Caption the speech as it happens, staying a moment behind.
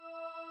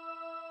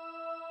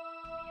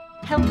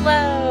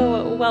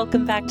Hello!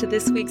 Welcome back to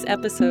this week's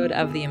episode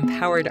of the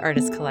Empowered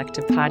Artist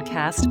Collective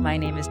podcast. My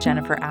name is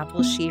Jennifer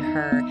Apple, she,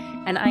 her,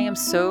 and I am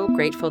so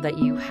grateful that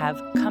you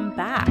have come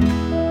back.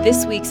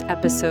 This week's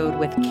episode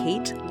with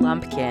Kate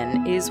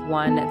Lumpkin is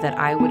one that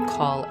I would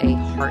call a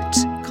heart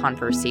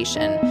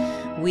conversation.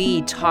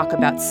 We talk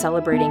about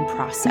celebrating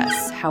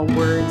process, how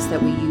words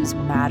that we use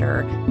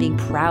matter, being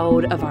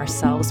proud of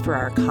ourselves for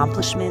our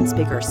accomplishments,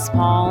 big or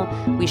small.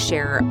 We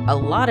share a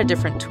lot of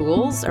different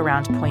tools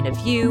around point of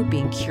view,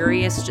 being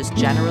curious just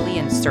generally,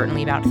 and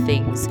certainly about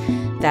things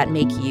that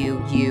make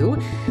you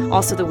you.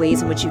 Also the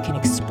ways in which you can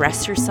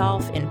express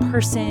yourself in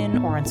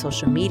person or on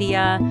social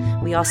media.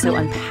 We also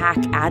unpack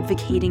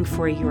advocating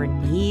for your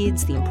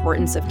needs, the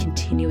importance of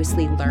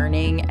continuously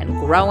learning and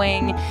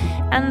growing,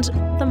 and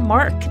the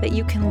mark that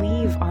you can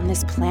leave on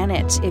this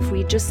planet if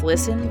we just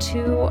listen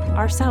to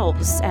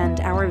ourselves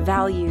and our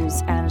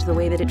values and the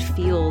way that it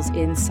feels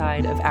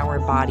inside of our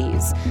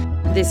bodies.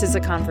 This is a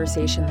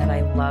conversation that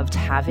I loved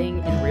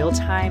having in real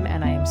time,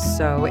 and I am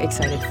so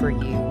excited for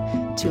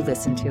you to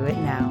listen to it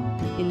now.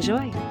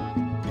 Enjoy.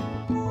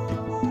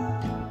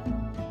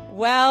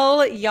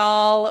 Well,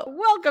 y'all,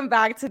 welcome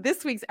back to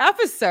this week's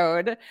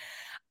episode.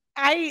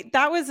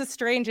 That was a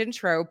strange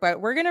intro,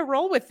 but we're going to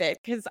roll with it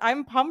because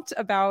I'm pumped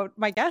about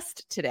my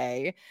guest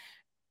today,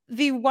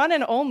 the one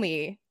and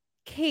only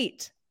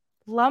Kate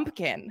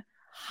Lumpkin.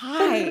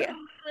 Hi.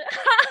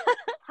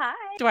 Hi.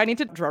 Do I need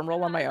to drum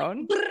roll on my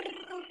own?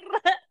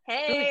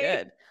 Hey. Really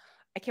good.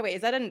 I can't wait.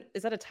 Is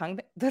that a tongue?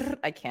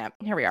 I can't.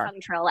 Here we are.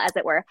 Tongue trill, as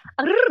it were.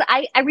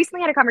 I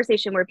recently had a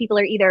conversation where people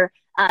are either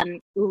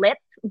lip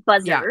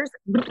buzzers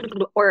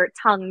or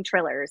tongue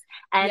trillers.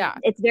 And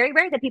it's very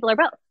rare that people are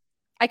both.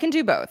 I can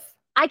do both.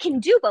 I can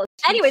do both.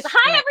 Anyways,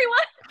 hi everyone.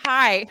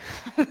 Hi.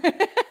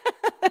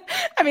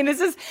 I mean, this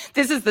is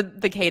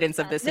the cadence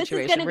of this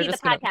situation. This is going to be the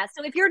podcast.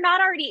 So if you're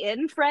not already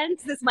in,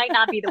 friends, this might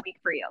not be the week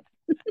for you.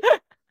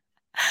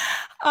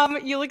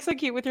 You look so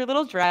cute with your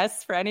little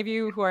dress. For any of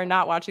you who are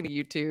not watching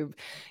the YouTube,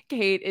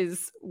 Kate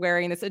is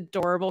wearing this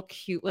adorable,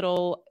 cute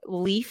little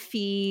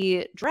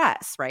leafy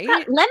dress, right?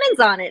 Got lemons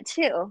on it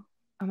too.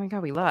 Oh my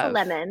God, we love a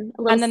lemon.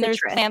 A and then citrus.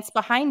 There's plants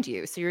behind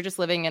you, so you're just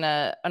living in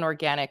an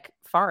organic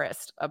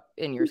forest up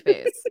in your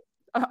space.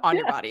 On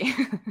your body.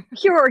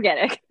 Pure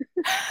organic.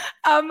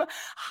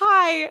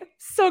 Hi,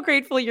 so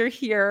grateful you're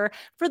here.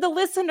 For the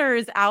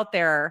listeners out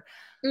there,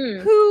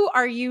 who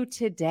are you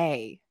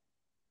today?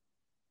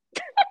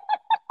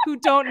 Who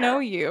don't know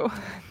you?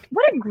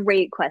 What a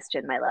great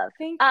question, my love.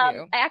 Thank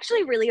you. I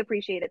actually really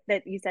appreciate it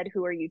that you said,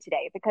 who are you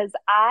today? Because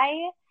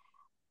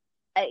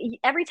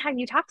every time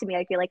you talk to me,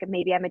 I feel like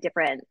maybe I'm a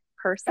different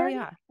person. Oh,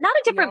 yeah. Not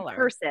a different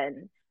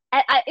person.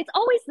 It's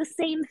always the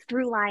same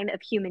through line of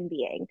human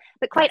being,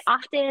 but quite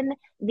often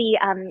the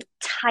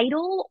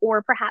title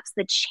or perhaps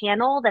the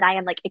channel that I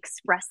am like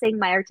expressing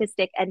my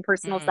artistic and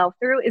personal self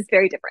through is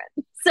very different.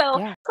 So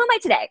who am I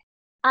today?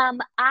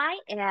 I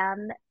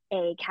am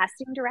a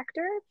casting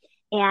director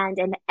and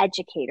an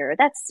educator.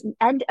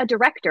 And a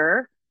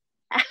director.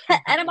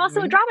 And I'm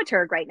also a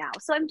dramaturg right now.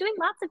 So I'm doing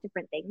lots of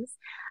different things.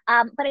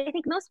 But I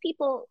think most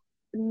people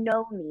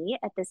know me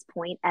at this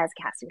point as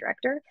casting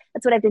director.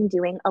 That's what I've been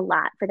doing a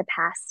lot for the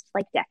past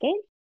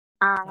decade.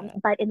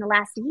 But in the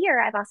last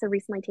year, I've also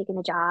recently taken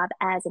a job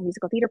as a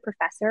musical theater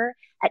professor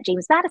at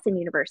James Madison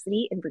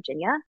University in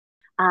Virginia.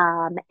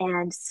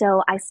 And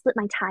so I split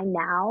my time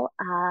now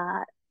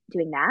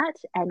doing that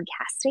and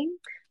casting.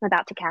 I'm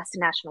about to cast a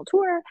national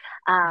tour,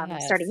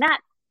 starting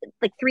that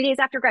like 3 days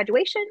after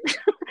graduation.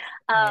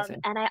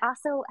 And I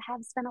also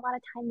have spent a lot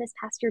of time this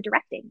past year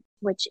directing,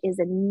 which is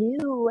a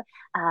new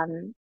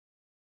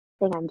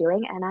thing I'm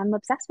doing, and I'm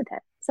obsessed with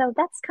it. So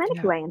that's kind of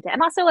who I am today.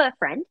 I'm also a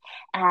friend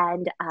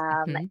and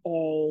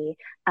a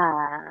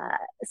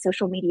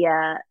social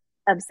media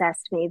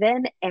obsessed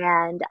maven,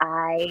 and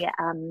I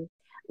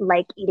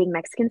like eating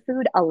Mexican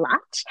food a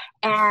lot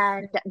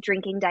and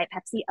drinking Diet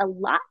Pepsi a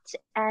lot,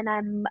 and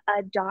I'm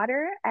a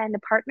daughter and a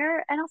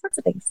partner and all sorts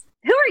of things.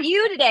 Who are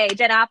you today,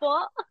 Jen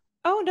Apple?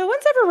 Oh, no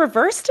one's ever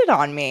reversed it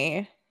on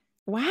me.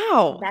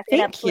 Wow.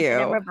 Thank you.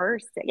 Yeah,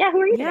 who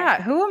are you today?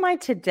 Yeah, who am I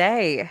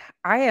today?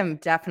 I am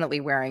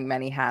definitely wearing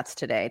many hats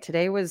today.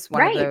 Today was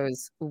one of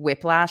those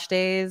whiplash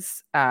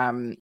days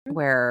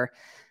where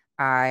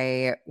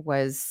I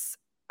was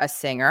a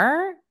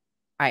singer.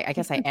 I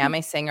guess I am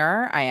a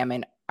singer. I am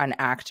an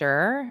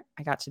actor.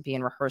 I got to be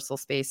in rehearsal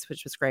space,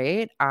 which was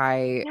great.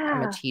 I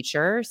am a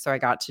teacher, so I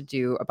got to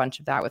do a bunch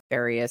of that with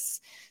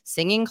various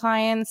singing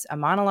clients, a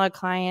monologue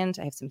client.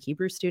 I have some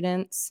Hebrew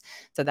students.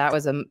 So that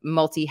was a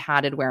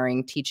multi-hatted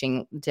wearing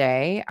teaching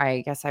day.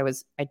 I guess I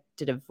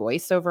did a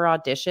voiceover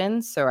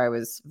audition, so I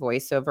was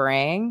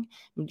voiceovering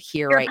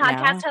here right now. You're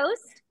a podcast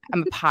host?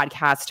 I'm a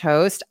podcast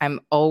host.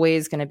 I'm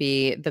always going to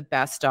be the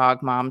best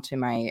dog mom to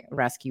my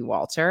rescue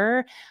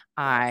Walter.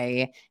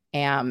 I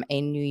am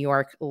a New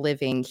York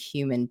living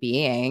human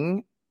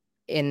being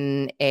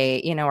in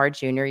our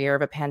junior year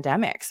of a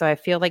pandemic. So I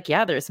feel like,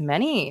 there's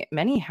many,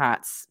 many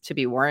hats to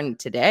be worn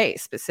today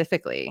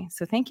specifically.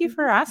 So thank you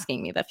for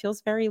asking me. That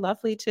feels very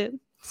lovely to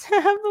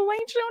to have the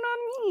light shown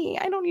on me.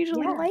 I don't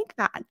usually Yeah. like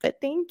that, but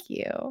thank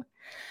you.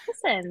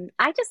 Listen,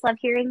 I just love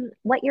hearing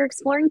what you're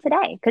exploring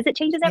today because it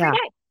changes every Yeah.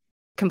 day.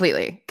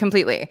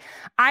 Completely.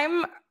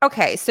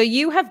 Okay. So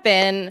you have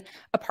been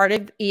a part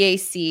of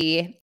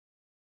EAC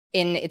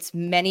in its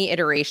many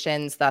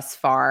iterations thus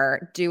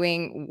far,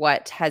 doing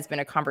what has been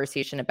a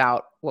conversation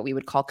about what we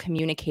would call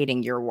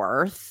communicating your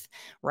worth,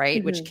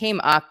 right? Which came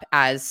up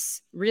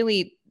as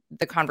really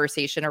the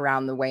conversation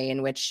around the way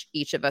in which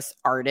each of us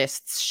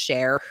artists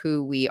share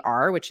who we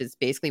are, which is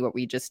basically what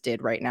we just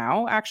did right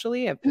now,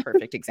 actually, a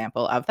perfect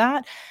example of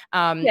that.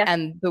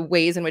 And the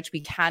ways in which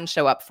we can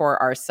show up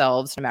for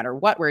ourselves, no matter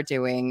what we're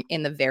doing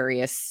in the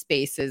various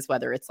spaces,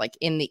 whether it's like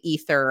in the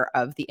ether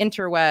of the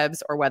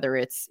interwebs or whether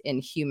it's in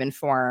human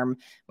form,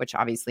 which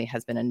obviously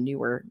has been a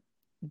newer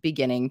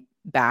beginning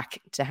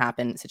back to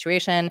happen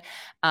situation.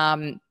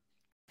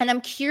 And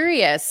I'm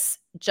curious,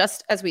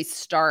 just as we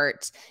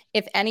start,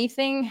 if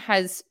anything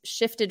has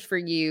shifted for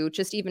you,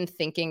 just even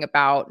thinking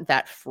about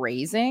that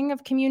phrasing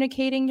of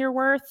communicating your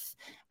worth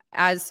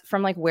as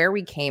from like where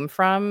we came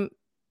from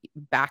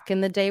back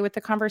in the day with the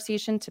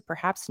conversation to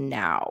perhaps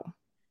now.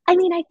 I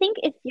mean, I think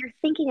if you're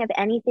thinking of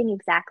anything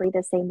exactly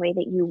the same way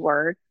that you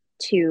were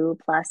 2+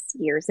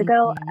 years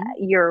ago,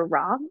 you're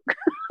wrong.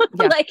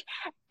 Yeah. Like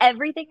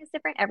everything is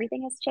different.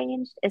 Everything has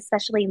changed,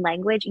 especially in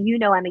language. You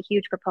know, I'm a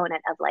huge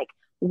proponent of like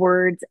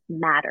words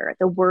matter.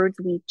 The words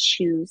we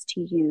choose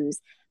to use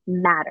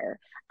matter.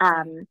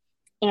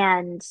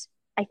 And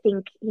I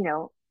think, you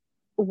know,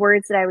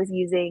 words that I was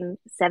using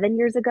 7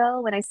 years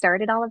ago when I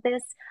started all of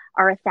this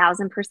are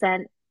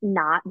 1,000%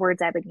 not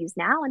words I would use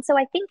now. And so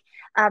I think,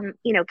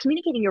 you know,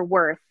 communicating your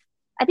worth,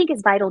 I think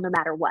is vital no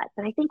matter what.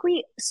 But I think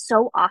we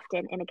so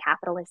often in a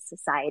capitalist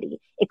society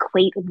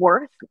equate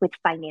worth with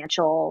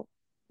financial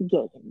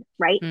gain,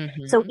 right?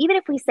 So even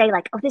if we say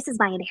like, oh, this is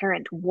my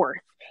inherent worth,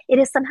 it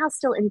is somehow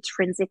still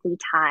intrinsically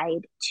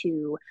tied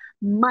to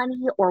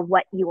money or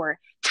what your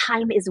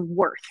time is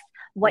worth,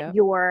 what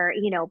your,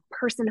 you know,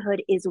 personhood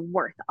is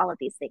worth, all of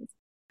these things.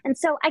 And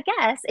so I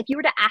guess if you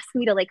were to ask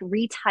me to like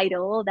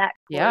retitle that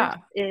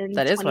course in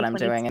that is what I'm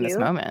doing in this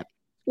moment.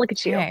 Look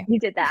at you. You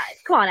did that.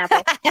 Come on,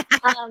 Apple.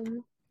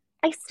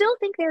 I still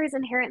think there is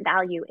inherent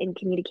value in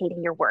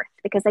communicating your worth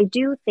because I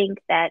do think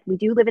that we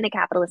do live in a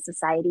capitalist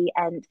society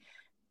and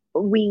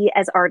we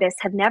as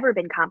artists have never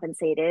been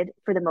compensated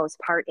for the most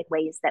part in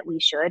ways that we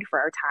should for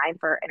our time,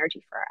 for our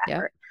energy, for our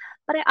effort.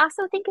 But I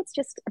also think it's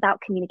just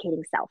about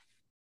communicating self.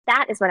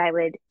 That is what I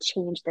would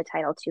change the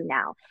title to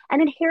now.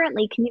 And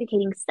inherently,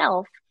 communicating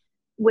self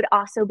would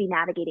also be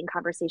navigating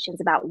conversations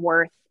about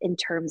worth in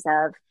terms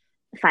of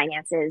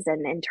finances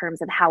and in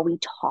terms of how we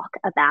talk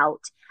about,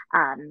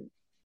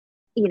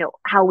 you know,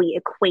 how we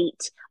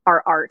equate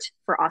our art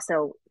for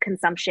also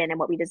consumption and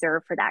what we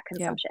deserve for that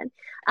consumption.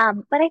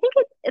 But I think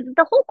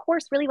the whole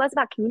course really was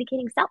about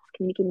communicating self,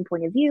 communicating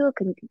point of view,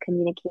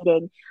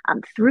 communicating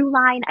through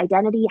line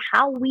identity,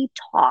 how we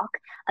talk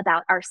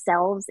about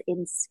ourselves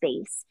in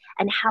space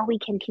and how we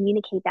can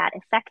communicate that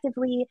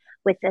effectively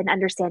with an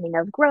understanding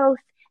of growth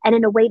and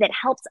in a way that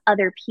helps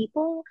other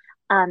people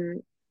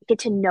get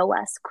to know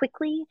us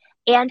quickly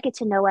and get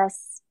to know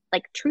us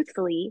like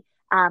truthfully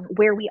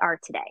where we are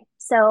today.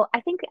 So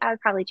I think I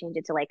would probably change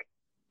it to like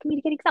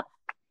communicating self.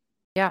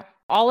 Yeah.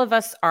 All of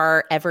us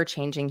are ever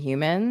changing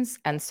humans.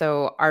 And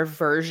so our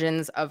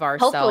versions of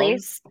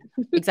ourselves,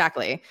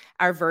 exactly.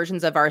 Our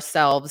versions of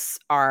ourselves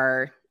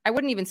are, I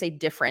wouldn't even say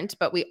different,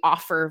 but we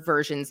offer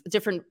versions,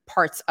 different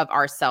parts of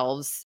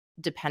ourselves,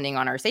 depending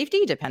on our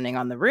safety, depending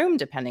on the room,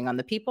 depending on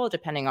the people,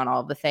 depending on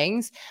all of the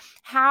things.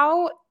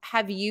 How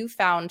have you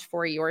found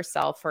for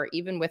yourself, or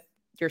even with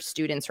your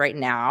students right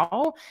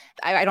now,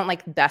 I don't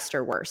like best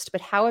or worst, but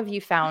how have you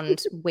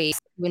found ways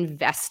to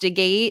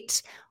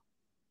investigate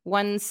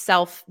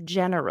oneself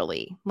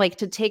generally, like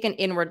to take an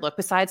inward look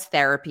besides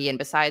therapy and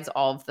besides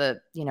all of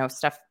the, you know,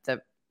 stuff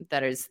that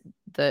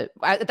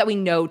we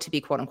know to be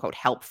quote unquote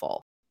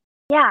helpful?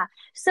 Yeah.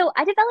 So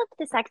I developed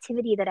this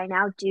activity that I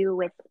now do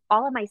with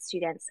all of my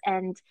students,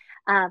 and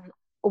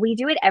we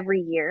do it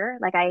every year.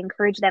 Like I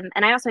encourage them,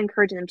 and I also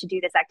encourage them to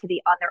do this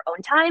activity on their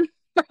own time,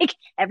 like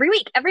every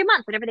week, every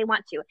month, whenever they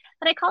want to.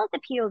 But I call it the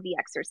POV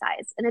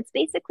exercise. And it's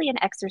basically an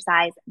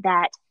exercise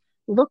that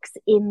looks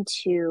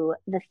into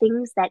the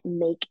things that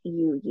make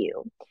you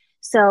you.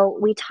 So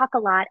we talk a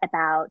lot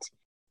about,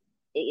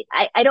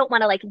 I don't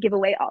want to like give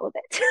away all of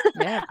it.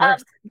 Yeah,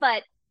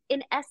 but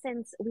in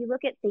essence, we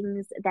look at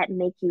things that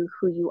make you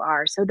who you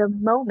are. So the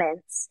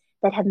moments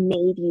that have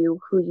made you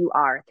who you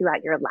are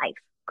throughout your life,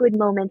 good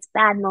moments,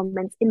 bad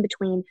moments, in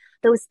between,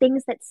 those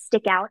things that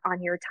stick out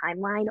on your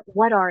timeline,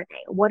 what are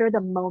they? What are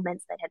the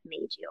moments that have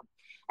made you?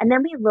 And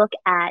then we look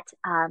at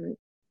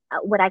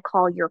what I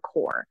call your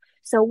core.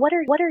 So what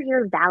are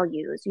your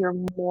values, your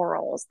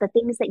morals, the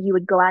things that you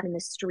would go out in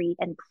the street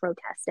and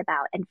protest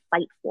about and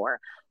fight for?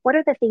 What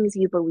are the things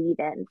you believe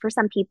in? For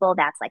some people,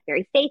 that's like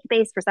very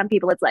faith-based. For some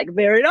people, it's like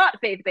very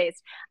not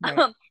faith-based.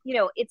 Right. You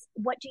know, it's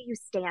what do you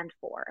stand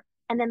for?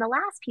 And then the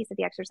last piece of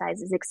the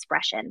exercise is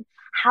expression.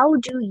 How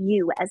do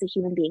you as a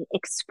human being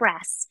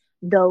express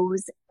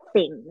those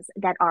things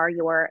that are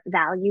your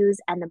values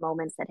and the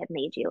moments that have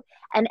made you.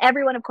 And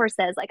everyone, of course,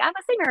 says, like, I'm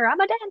a singer, I'm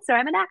a dancer,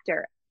 I'm an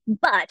actor.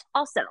 But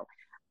also,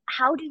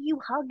 how do you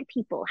hug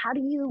people? How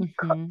do you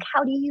cook?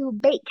 How do you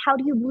bake? How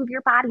do you move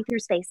your body through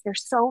space?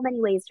 There's so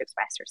many ways to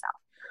express yourself.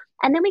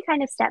 And then we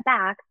kind of step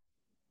back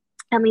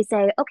and we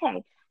say,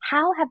 okay,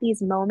 how have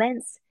these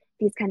moments,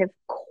 these kind of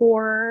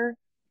core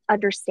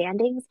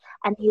understandings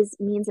and these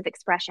means of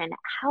expression,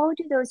 how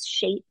do those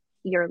shape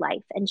your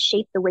life and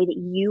shape the way that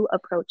you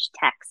approach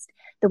text,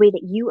 the way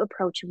that you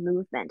approach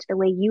movement, the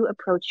way you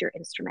approach your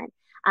instrument?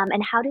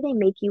 And how do they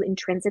make you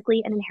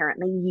intrinsically and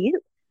inherently you?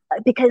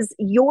 Because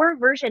your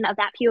version of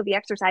that POV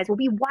exercise will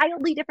be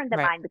wildly different than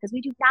mine, because we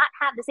do not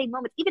have the same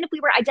moments. Even if we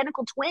were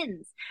identical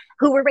twins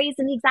who were raised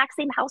in the exact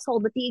same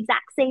household with the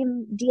exact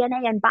same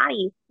DNA and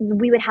body,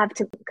 we would have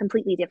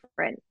completely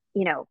different,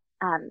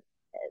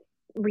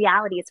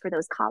 realities for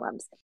those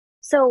columns.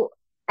 So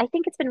I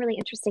think it's been really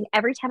interesting.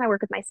 Every time I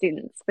work with my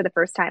students for the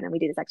first time and we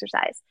do this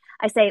exercise,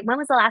 I say, when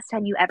was the last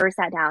time you ever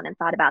sat down and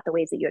thought about the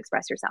ways that you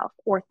express yourself,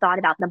 or thought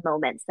about the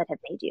moments that have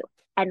made you?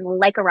 And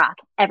like a rock,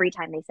 every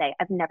time they say,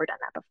 I've never done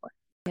that before.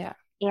 Yeah.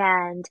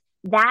 And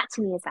that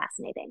to me is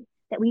fascinating,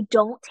 that we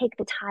don't take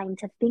the time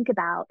to think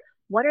about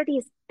what are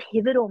these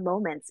pivotal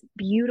moments,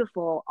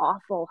 beautiful,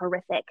 awful,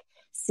 horrific,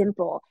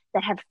 simple,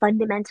 that have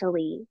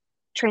fundamentally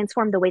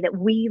transformed the way that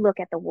we look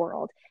at the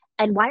world.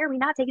 And why are we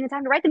not taking the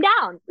time to write them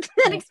down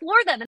and explore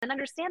them and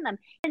understand them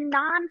in a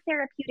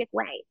non-therapeutic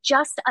way,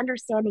 just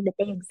understanding that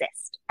they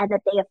exist and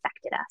that they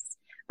affected us,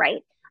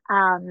 right?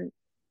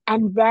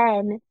 And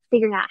then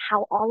figuring out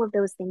how all of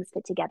those things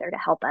fit together to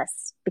help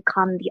us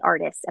become the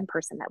artists and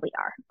person that we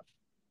are.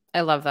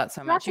 I love that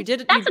so much.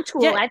 That's a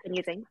tool I've been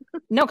using.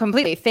 No,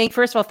 completely.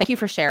 First of all, thank you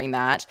for sharing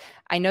that.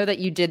 I know that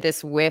you did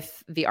this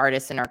with the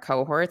artists in our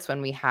cohorts when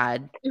we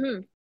had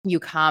you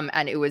come,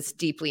 and it was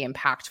deeply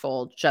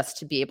impactful just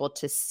to be able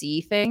to see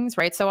things,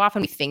 right? So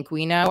often we think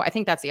we know. I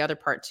think that's the other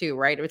part too,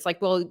 right? It's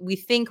like, well, we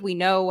think we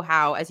know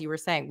how, as you were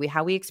saying,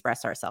 how we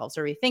express ourselves,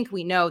 or we think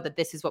we know that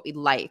this is what we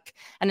like.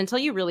 And until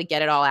you really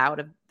get it all out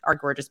of our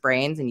gorgeous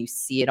brains and you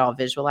see it all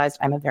visualized,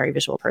 I'm a very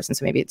visual person,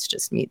 so maybe it's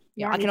just me.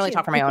 I can only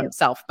talk for my own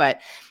self, but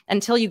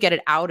until you get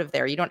it out of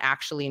there, you don't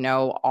actually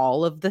know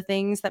all of the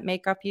things that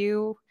make up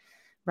you,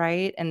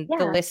 right? And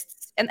the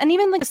lists, and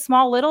even like the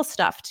small little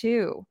stuff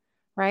too.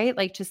 Right?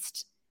 Like,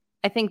 just,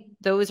 I think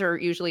those are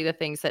usually the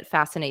things that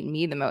fascinate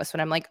me the most,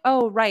 when I'm like,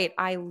 oh, right,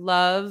 I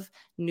love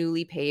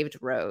newly paved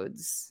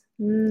roads.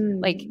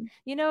 Like,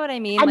 you know what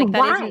I mean? And like, that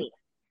why? isn't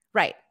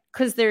right.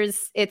 Because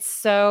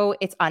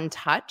it's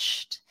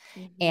untouched,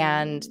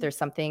 and there's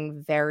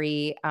something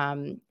very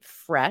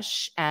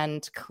fresh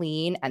and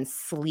clean and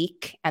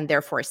sleek and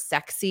therefore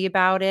sexy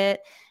about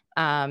it.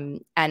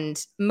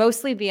 And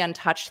mostly the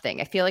untouched thing.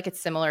 I feel like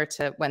it's similar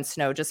to when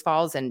snow just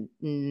falls and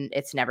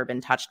it's never been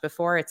touched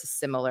before. It's a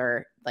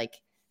similar like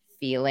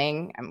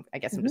feeling. I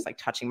guess I'm just like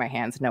touching my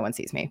hands. No one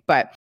sees me,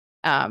 but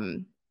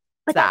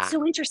that's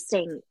so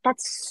interesting.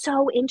 That's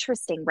so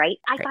interesting, right?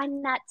 I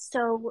find that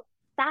so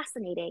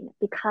fascinating,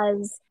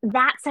 because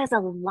that says a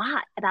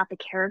lot about the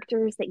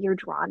characters that you're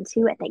drawn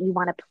to and that you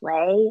want to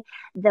play,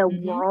 the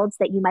worlds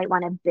that you might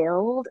want to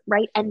build,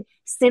 right? And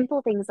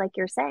simple things like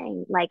you're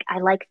saying, like, I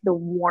like the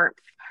warmth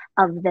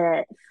of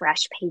the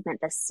fresh pavement,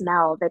 the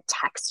smell, the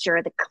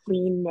texture, the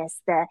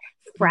cleanness, the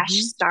fresh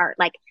start.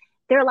 Like,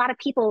 there are a lot of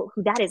people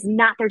who that is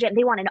not their jam.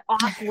 They want an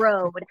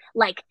off-road,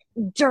 like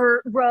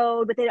dirt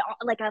road with it,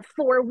 like a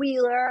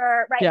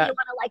four-wheeler, right? Yeah. They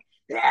want to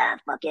like,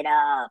 fuck it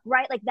up,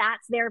 right? Like,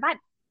 that's their vibe.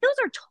 Those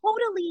are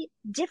totally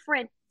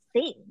different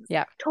things,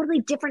 totally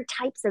different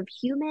types of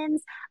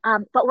humans.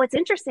 But what's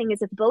interesting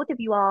is, if both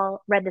of you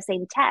all read the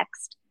same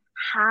text,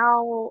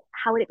 how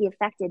would it be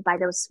affected by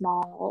those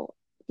small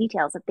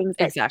details of things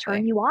that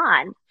turn you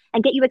on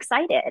and get you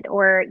excited,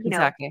 or, you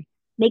know,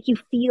 make you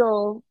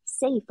feel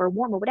safe or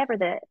warm or whatever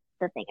the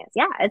thing is.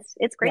 Yeah,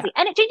 it's crazy.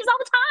 And it changes all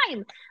the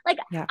time. Like,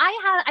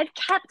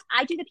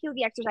 I do the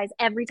POV exercise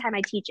every time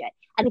I teach it.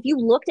 And if you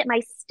looked at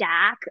my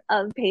stack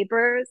of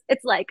papers,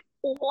 it's like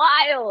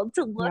wild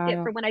to look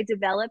at from when I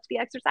developed the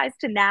exercise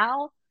to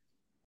now.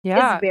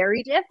 It's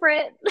very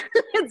different.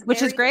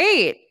 Which is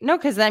great. No,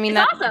 because I mean,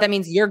 that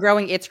means you're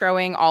growing, it's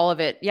growing, all of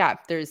it. Yeah,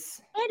 and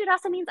it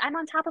also means I'm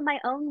on top of my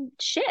own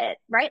shit,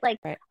 right? Like,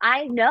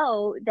 I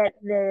know that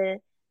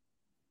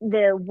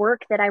the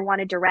work that I want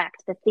to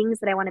direct, the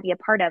things that I want to be a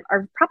part of,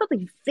 are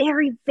probably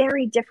very,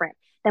 very different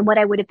than what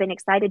I would have been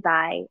excited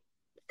by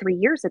 3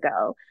 years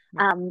ago.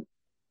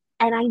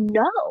 And I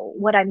know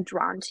what I'm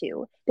drawn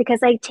to because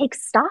I take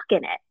stock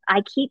in it.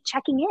 I keep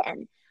checking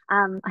in.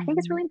 I think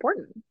it's really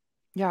important.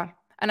 Yeah.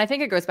 And I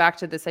think it goes back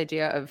to this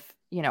idea of,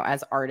 you know,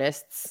 as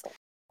artists,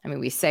 I mean,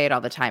 we say it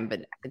all the time,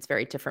 but it's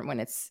very different when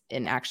it's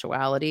in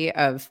actuality,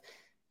 of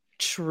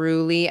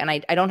truly, and I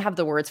don't have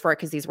the words for it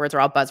because these words are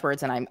all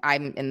buzzwords, and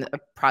I'm in the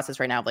process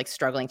right now of like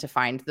struggling to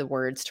find the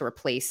words to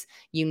replace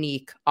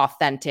unique,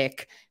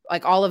 authentic,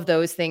 like all of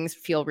those things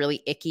feel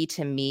really icky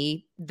to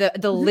me,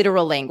 the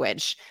literal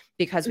language,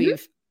 because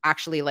we've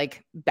actually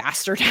like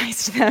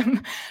bastardized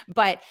them.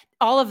 But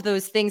all of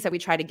those things that we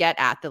try to get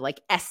at, the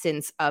like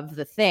essence of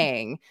the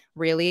thing,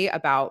 really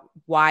about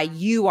why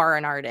you are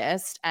an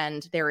artist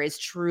and there is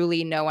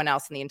truly no one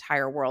else in the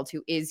entire world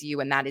who is you.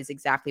 And that is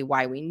exactly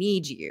why we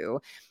need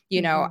you.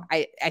 You know,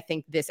 I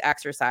think this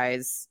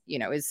exercise, you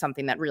know, is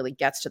something that really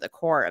gets to the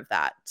core of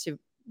that, to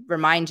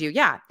remind you,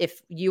 yeah,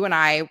 if you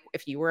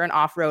were an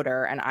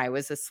off-roader and I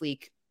was a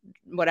sleek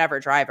whatever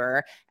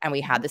driver and we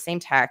had the same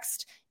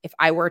text, if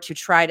I were to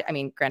try to, I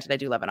mean, granted, I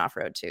do love an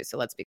off-road too, so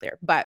let's be clear.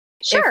 But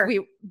sure.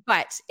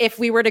 if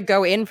we were to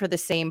go in for the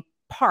same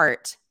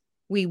part,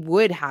 we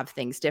would have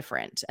things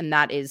different. And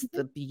that is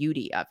the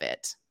beauty of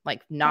it.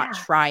 Like not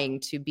trying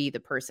to be the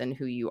person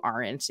who you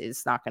aren't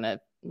is not gonna,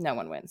 no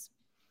one wins.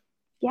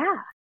 Yeah.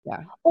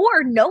 Yeah.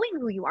 Or knowing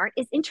who you aren't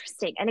is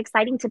interesting and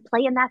exciting to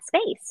play in that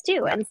space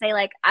too. And say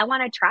like, I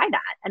want to try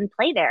that and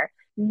play there,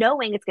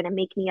 knowing it's going to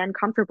make me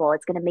uncomfortable.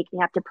 It's going to make me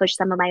have to push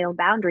some of my own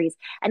boundaries.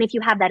 And if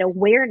you have that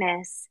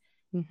awareness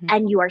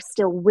and you are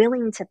still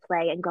willing to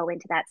play and go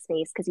into that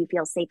space because you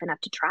feel safe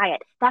enough to try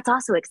it, that's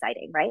also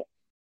exciting, right?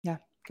 Yeah,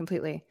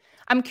 completely.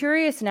 I'm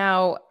curious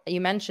now, you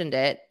mentioned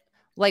it,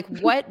 like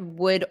what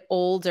would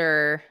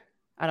older,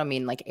 I don't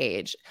mean like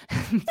age,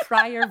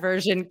 prior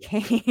version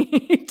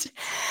Kate,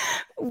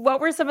 what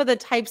were some of the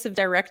types of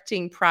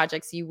directing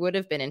projects you would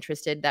have been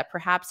interested that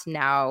perhaps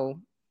now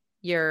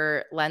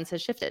your lens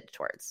has shifted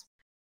towards?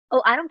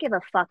 Oh, I don't give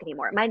a fuck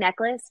anymore. My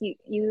necklace, I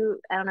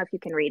don't know if you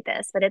can read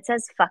this, but it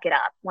says "fuck it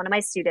up." One of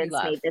my students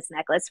made this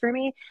necklace for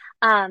me.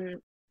 I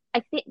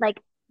think like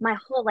my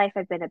whole life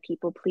I've been a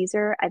people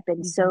pleaser. I've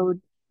been so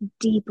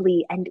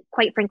deeply and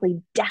quite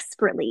frankly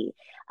desperately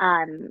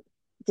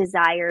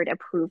desired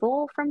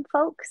approval from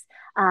folks,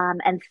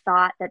 and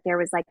thought that there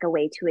was like a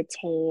way to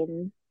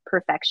attain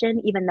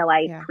perfection, even though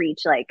I preach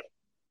like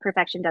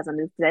perfection doesn't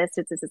exist.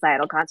 It's a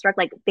societal construct.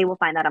 Like they will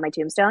find that on my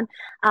tombstone.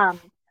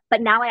 But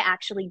now I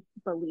actually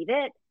believe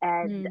it.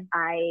 And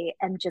I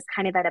am just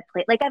kind of at a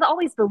place, like I've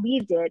always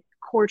believed it,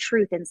 core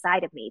truth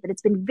inside of me, but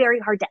it's been very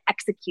hard to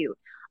execute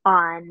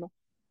on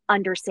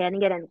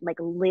understanding it and like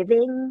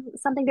living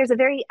something.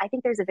 I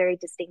think there's a very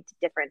distinct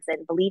difference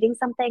in believing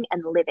something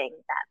and living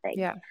that thing.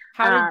 Yeah.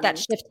 How did that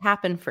shift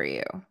happen for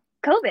you?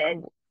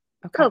 COVID.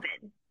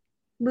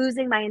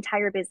 Losing my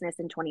entire business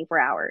in 24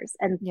 hours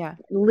and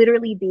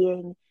literally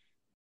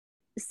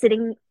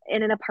sitting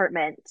in an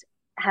apartment,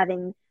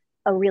 having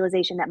a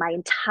realization that my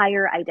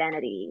entire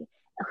identity,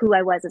 who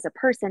I was as a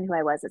person, who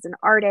I was as an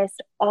artist,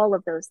 all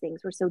of those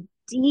things were so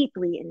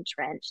deeply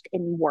entrenched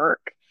in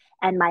work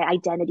and my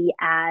identity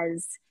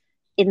as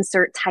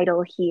insert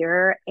title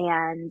here.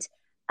 And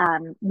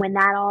when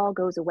that all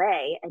goes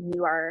away and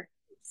you are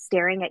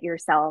staring at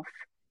yourself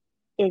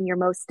in your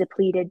most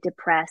depleted,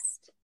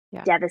 depressed,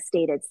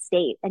 devastated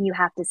state, and you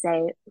have to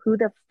say, who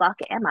the fuck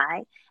am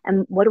I?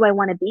 And what do I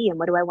want to be? And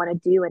what do I want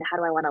to do? And how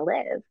do I want to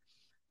live?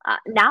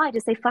 Now I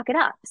just say fuck it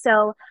up.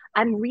 So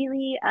I'm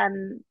really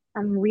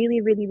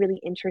really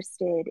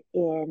interested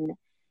in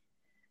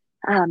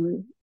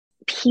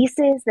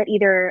pieces that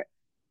either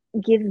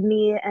give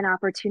me an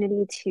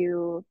opportunity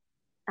to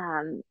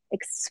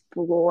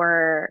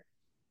explore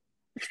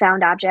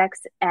found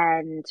objects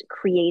and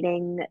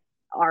creating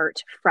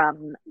art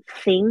from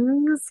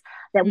things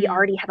that we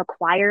already have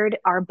acquired,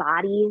 our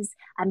bodies.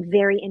 I'm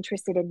very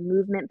interested in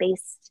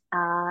movement-based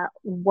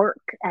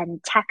work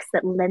and text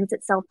that lends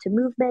itself to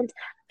movement.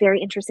 Very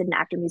interested in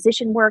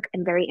actor-musician work.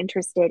 I'm very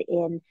interested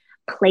in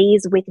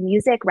plays with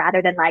music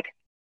rather than like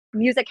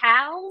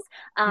musicals,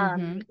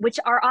 which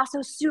are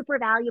also super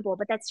valuable,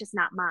 but that's just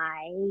not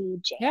my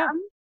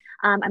jam.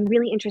 I'm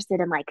really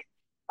interested in like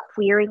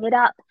queering it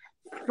up,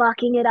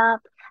 fucking it up,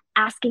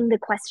 asking the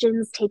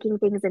questions, taking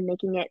things and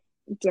making it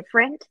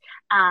different.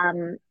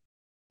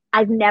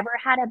 I've never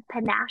had a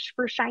panache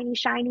for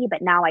shiny,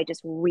 but now I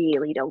just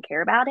really don't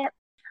care about it.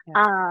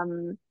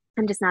 I'm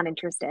just not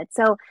interested.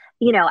 So,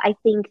 you know, I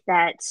think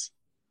that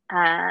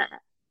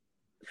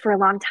for a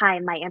long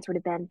time, my answer would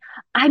have been,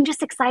 I'm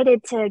just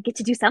excited to get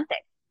to do something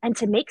and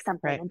to make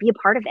something and be a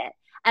part of it.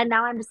 And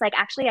now I'm just like,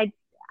 actually,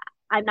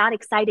 I'm not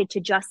excited to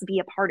just be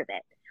a part of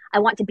it. I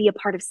want to be a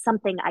part of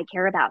something I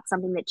care about,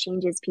 something that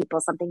changes people,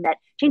 something that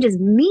changes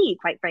me,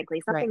 quite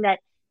frankly, something that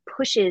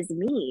pushes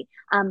me.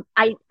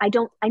 I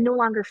no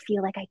longer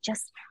feel like I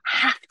just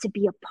have to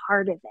be a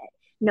part of it.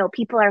 No,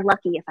 people are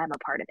lucky if I'm a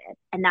part of it.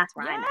 And that's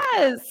where I'm at.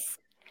 Yes.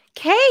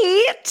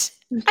 Kate,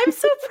 I'm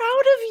so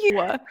proud of you.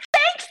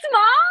 Thanks,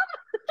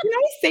 Mom. Can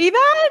I say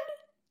that?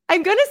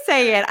 I'm going to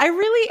say it. I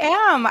really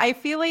am. I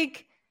feel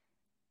like,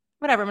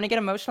 whatever, I'm going to get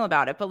emotional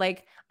about it. But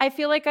like, I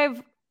feel like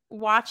I've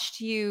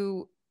watched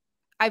you,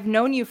 I've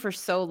known you for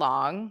so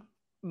long,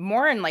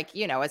 more in like,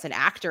 you know, as an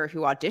actor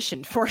who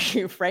auditioned for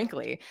you,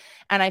 frankly.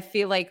 And I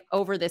feel like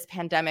over this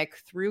pandemic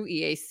through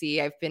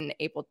EAC, I've been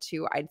able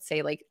to, I'd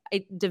say like,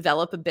 I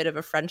develop a bit of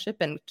a friendship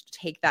and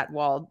take that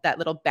wall, that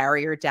little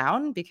barrier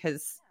down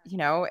because, you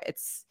know,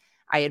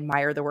 I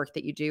admire the work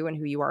that you do and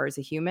who you are as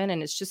a human.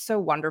 And it's just so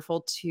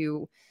wonderful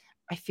to,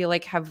 I feel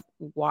like have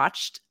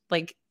watched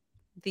like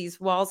these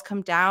walls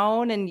come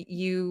down and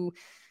you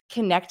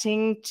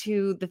connecting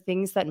to the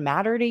things that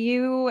matter to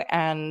you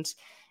and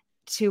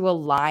to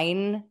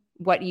align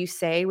what you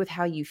say with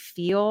how you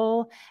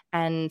feel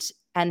and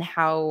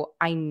how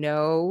I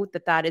know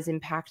that that is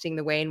impacting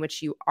the way in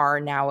which you are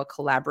now a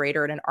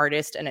collaborator and an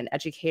artist and an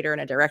educator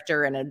and a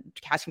director and a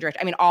casting director.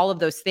 I mean, all of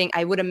those things,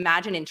 I would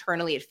imagine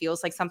internally it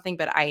feels like something,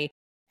 but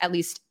at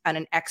least on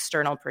an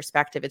external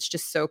perspective, it's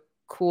just so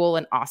cool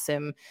and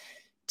awesome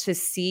to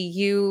see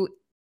you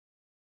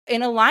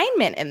in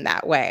alignment in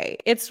that way.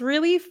 It's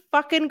really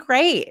fucking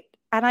great.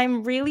 And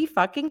I'm really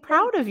fucking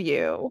proud of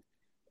you.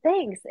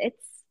 Thanks. It's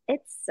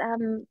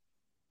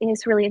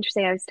really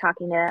interesting. I was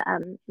talking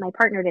to my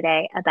partner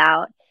today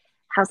about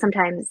how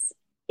sometimes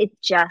it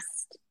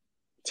just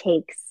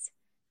takes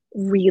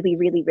really,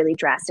 really, really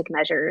drastic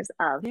measures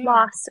of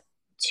loss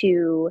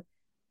to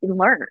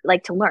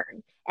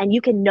learn. And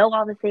you can know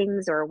all the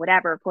things or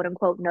whatever, quote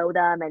unquote, know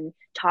them and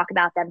talk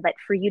about them. But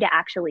for you to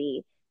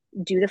actually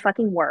do the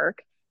fucking work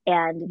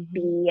and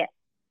be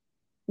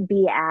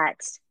at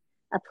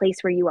a place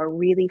where you are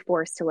really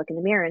forced to look in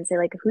the mirror and say,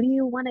 like, who do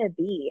you want to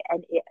be?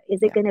 And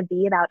is it going to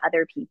be about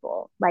other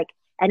people? Like,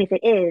 and if it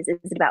is it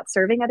about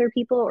serving other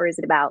people, or is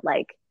it about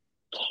like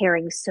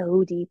caring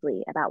so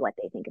deeply about what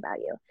they think about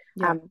you?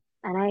 Yeah.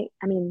 And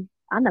I mean,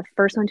 I'm the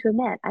first one to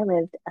admit I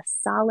lived a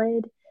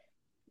solid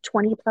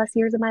 20 plus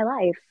years of my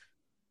life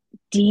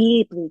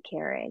deeply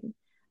caring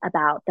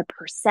about the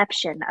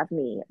perception of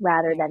me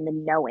rather than the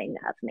knowing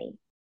of me.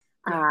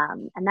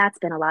 And that's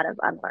been a lot of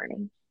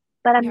unlearning.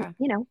 But I'm,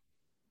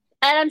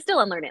 and I'm still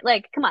unlearning.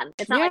 Like, come on.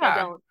 It's not like I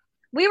don't.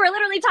 We were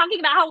literally talking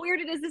about how weird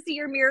it is to see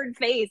your mirrored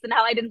face and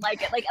how I didn't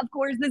like it. Like, of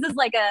course, this is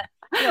like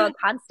a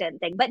constant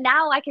thing. But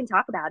now I can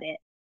talk about it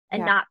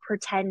and not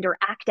pretend or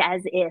act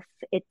as if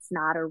it's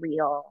not a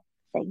real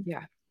thing.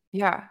 Yeah.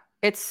 Yeah.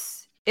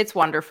 It's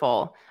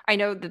wonderful. I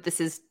know that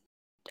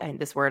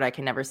this word I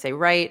can never say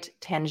right.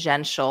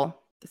 Tangential.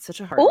 It's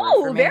such a hard word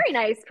for me. Very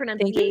nice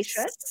pronunciation.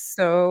 Thank you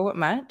so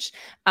much.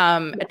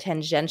 A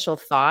tangential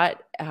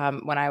thought.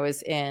 When I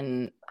was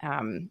in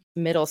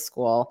middle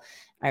school,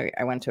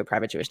 I went to a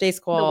private Jewish day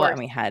school, and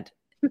we had,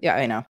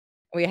 I know.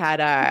 We had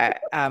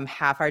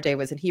half our day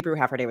was in Hebrew,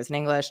 half our day was in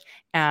English.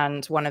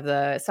 And one of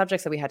the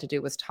subjects that we had to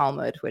do was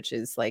Talmud, which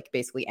is like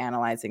basically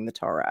analyzing the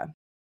Torah,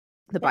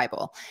 the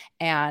Bible.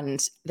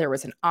 And there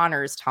was an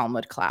honors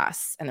Talmud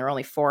class, and there were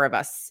only 4 of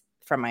us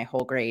from my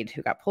whole grade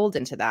who got pulled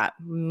into that,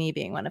 me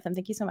being one of them.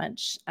 Thank you so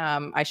much.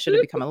 I should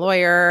have become a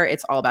lawyer.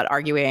 It's all about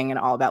arguing and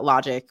all about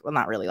logic. Well,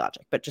 not really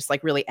logic, but just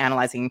like really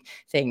analyzing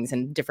things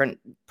and different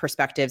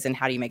perspectives and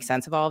how do you make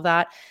sense of all of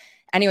that.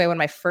 Anyway, one of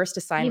my first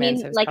assignments—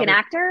 You mean like an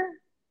actor?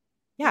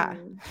 Yeah.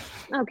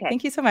 Okay.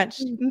 Thank you so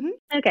much. Mm-hmm.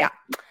 Okay.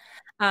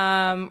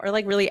 Yeah. Or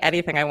like really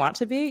anything I want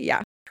to be.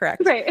 Yeah,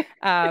 correct. Right.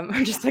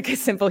 I'm just like a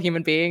simple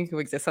human being who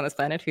exists on this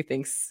planet who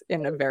thinks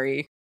in a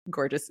very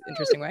gorgeous,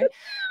 interesting way.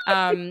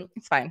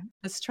 It's fine.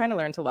 Just trying to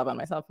learn to love on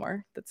myself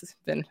more. That's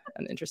been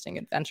an interesting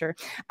adventure.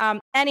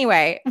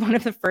 Anyway, one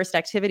of the first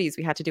activities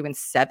we had to do in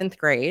 7th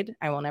grade,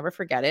 I will never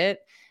forget it,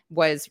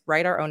 was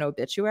write our own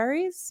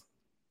obituaries.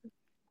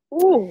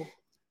 Ooh.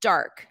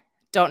 Dark.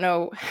 Don't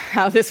know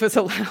how this was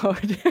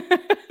allowed.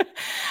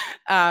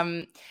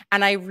 And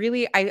I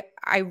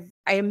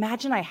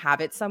imagine I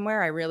have it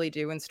somewhere. I really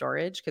do in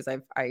storage, because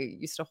I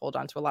used to hold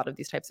on to a lot of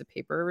these types of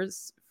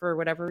papers for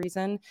whatever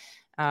reason.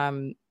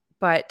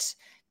 But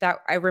that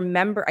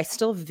I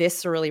still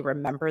viscerally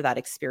remember that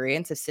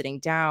experience of sitting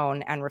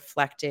down and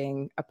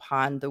reflecting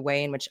upon the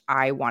way in which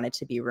I wanted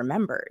to be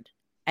remembered.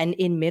 And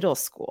in middle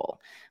school,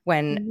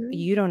 when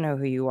you don't know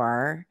who you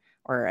are,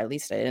 or at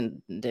least I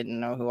didn't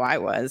know who I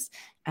was.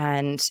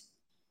 And,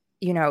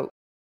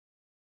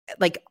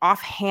 like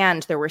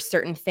offhand, there were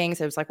certain things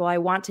I was like, well, I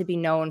want to be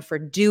known for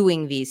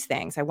doing these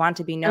things. I want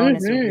to be known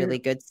as a really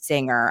good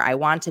singer. I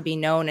want to be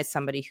known as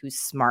somebody who's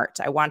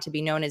smart. I want to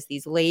be known as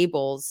these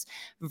labels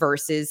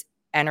versus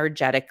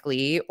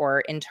energetically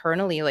or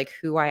internally, like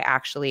who I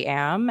actually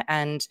am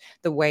and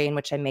the way in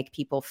which I make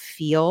people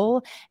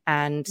feel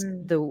and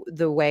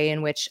the way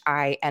in which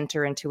I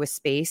enter into a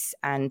space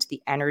and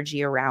the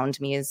energy around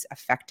me is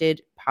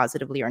affected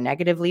positively or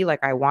negatively.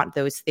 Like I want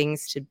those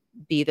things to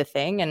be the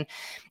thing. And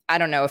I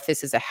don't know if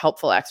this is a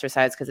helpful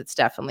exercise, because it's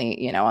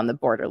definitely, on the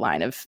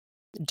borderline of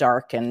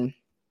dark and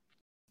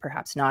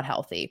perhaps not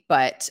healthy,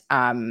 but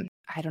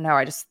I don't know.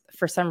 I just,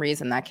 for some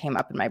reason, that came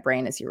up in my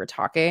brain as you were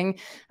talking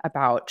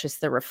about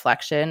just the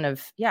reflection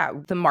of,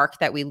 the mark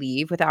that we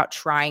leave without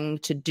trying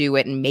to do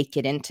it and make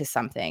it into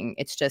something.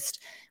 It's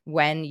just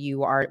when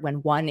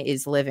one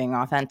is living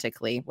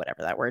authentically,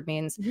 whatever that word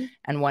means,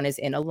 and one is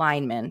in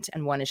alignment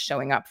and one is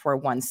showing up for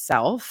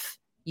oneself,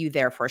 you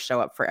therefore show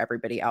up for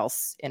everybody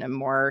else in a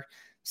more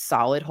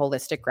solid,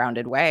 holistic,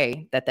 grounded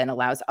way that then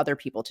allows other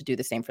people to do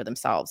the same for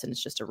themselves. And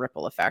it's just a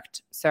ripple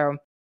effect. So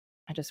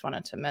I just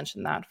wanted to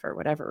mention that for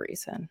whatever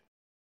reason.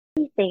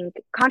 I think,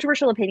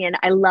 controversial opinion,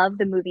 I love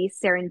the movie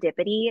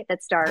Serendipity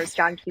that stars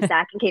John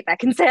Cusack and Kate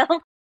Beckinsale.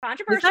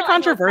 Controversial. Is that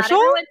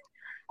controversial?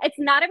 It's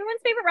not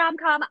everyone's favorite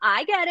rom-com.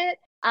 I get it.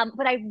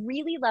 But I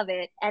really love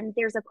it. And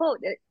there's a quote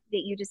that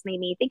you just made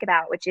me think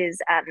about, which is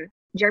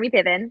Jeremy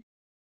Piven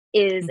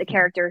is a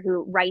character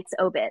who writes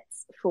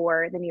obits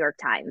for the New York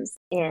Times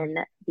in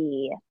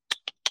the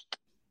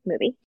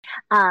movie.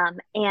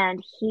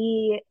 And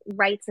he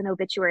writes an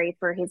obituary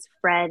for his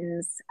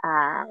friend's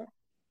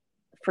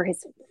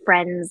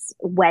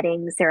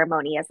wedding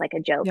ceremony as like a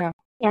joke. Yeah.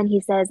 And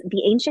he says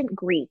the ancient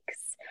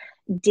Greeks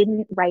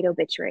didn't write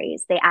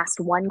obituaries. They asked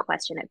one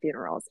question at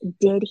funerals: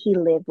 did he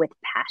live with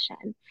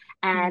passion?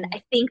 And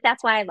I think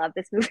that's why I love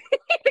this movie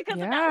because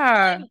of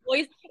that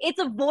voice. It's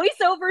a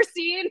voiceover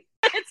scene.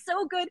 It's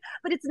so good,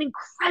 but it's an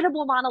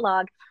incredible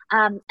monologue.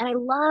 And I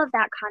love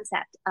that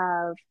concept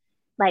of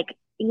like,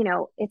 you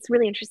know, it's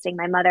really interesting.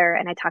 My mother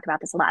and I talk about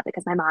this a lot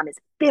because my mom is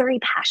very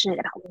passionate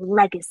about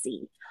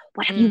legacy.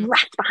 What have you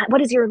left behind?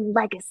 What is your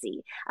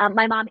legacy?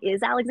 My mom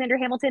is Alexander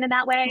Hamilton in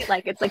that way.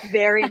 Like, it's like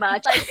very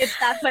much like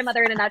that's my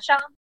mother in a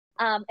nutshell.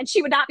 And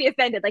she would not be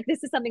offended. Like,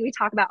 this is something we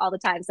talk about all the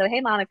time. So,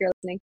 hey, mom, if you're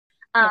listening.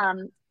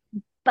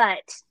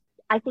 But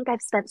I think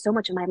I've spent so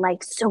much of my life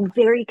so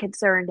very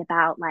concerned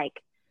about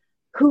like,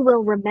 who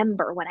will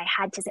remember what I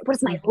had to say? What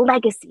is my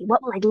legacy?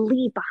 What will I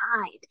leave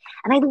behind?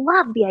 And I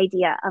love the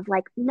idea of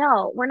like,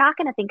 no, we're not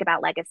going to think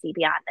about legacy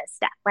beyond this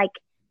step. Like,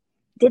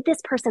 did this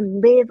person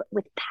live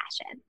with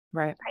passion?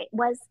 Right.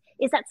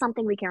 Is that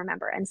something we can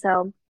remember? And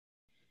so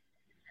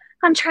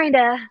I'm trying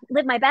to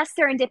live my best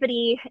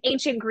serendipity,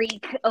 ancient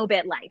Greek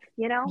obit life,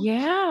 you know?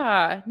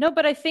 Yeah. No,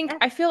 but I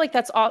feel like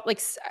that's all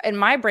like in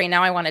my brain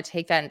now. I want to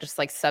take that and just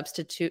like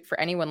substitute for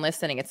anyone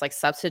listening. It's like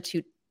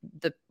substitute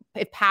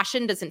if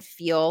passion doesn't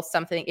feel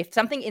something, if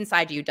something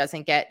inside you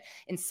doesn't get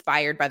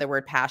inspired by the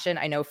word passion,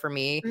 I know for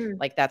me,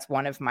 like that's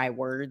one of my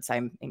words.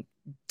 I'm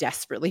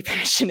desperately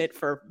passionate,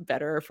 for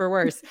better or for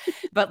worse.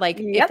 But like,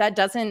 if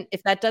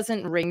that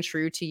doesn't ring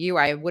true to you,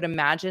 I would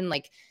imagine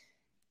like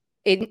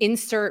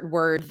insert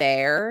word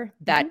there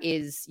that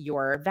is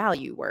your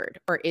value word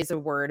or is a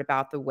word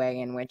about the way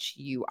in which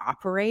you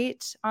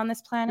operate on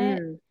this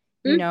planet.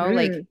 You know,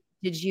 like,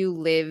 did you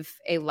live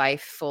a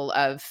life full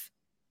of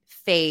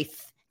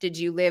faith? Did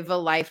you live a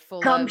life full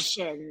of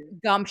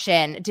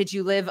gumption? Did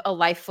you live a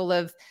life full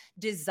of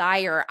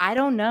desire? I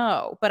don't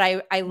know, but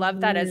I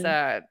love that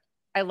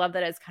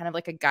as kind of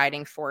like a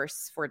guiding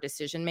force for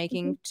decision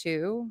making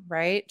too,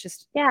 right?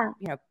 Just you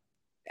know,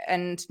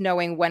 and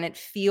knowing when it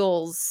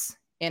feels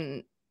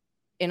in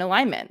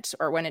alignment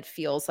or when it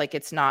feels like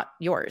it's not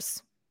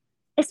yours.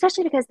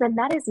 Especially because then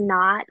that is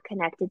not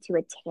connected to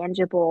a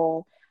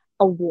tangible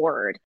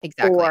award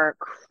or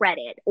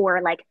credit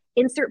or like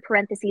insert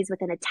parentheses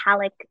with an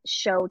italic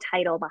show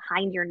title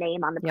behind your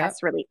name on the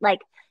press release.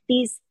 Like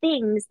these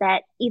things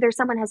that either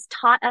someone has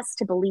taught us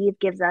to believe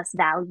gives us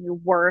value,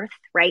 worth,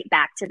 right?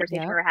 Back to the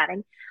conversation we're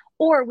having.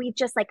 Or we've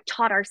just like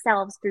taught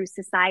ourselves through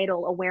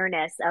societal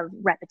awareness of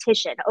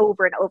repetition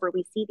over and over.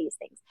 We see these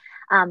things.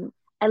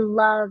 I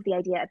love the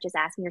idea of just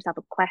asking yourself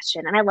a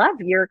question. And I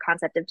love your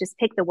concept of just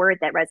pick the word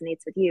that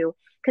resonates with you.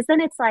 Because then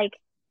it's like,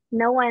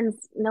 no one's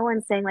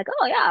saying like,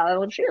 oh yeah,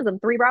 well, she was in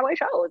 3 Broadway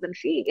shows and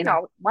she, you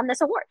know, won this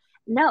award.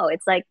 No,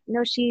 it's like,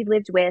 no, she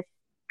lived with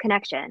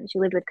connection. She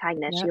lived with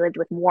kindness. She lived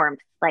with warmth.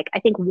 Like, I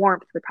think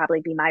warmth would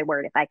probably be my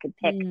word if I could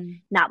pick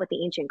not what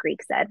the ancient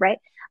Greeks said, right?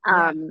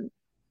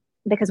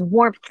 Because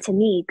warmth to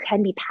me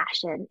can be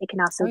passion. It can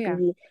also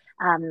be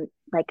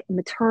like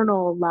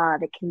maternal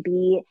love. It can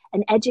be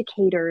an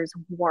educator's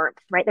warmth,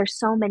 right? There's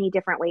so many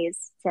different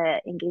ways to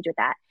engage with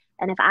that.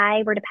 And if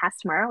I were to pass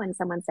tomorrow and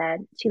someone said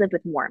she lived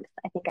with warmth,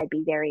 I think I'd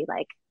be very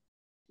like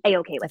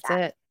A-okay with that.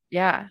 That's it.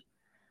 Yeah.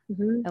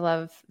 I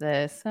love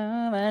this so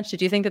much.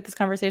 Did you think that this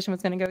conversation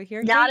was going to go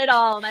here? Not at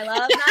all, my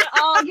love. Not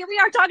at all. Here we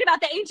are talking about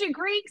the ancient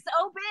Greeks.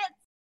 Oh,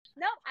 bitch.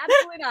 No,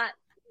 absolutely not.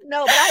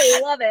 No, but I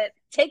love it.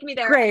 Take me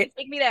there. Great.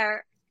 Take me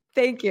there.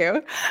 Thank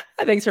you.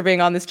 Thanks for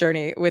being on this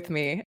journey with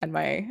me and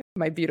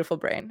my beautiful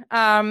brain.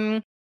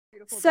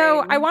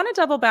 So I want to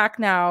double back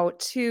now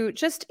to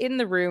just in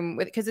the room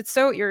with, because it's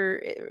so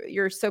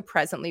you're so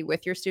presently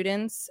with your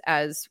students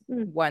as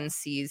one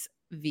sees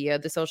via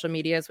the social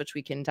medias, which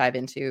we can dive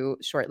into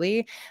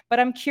shortly. But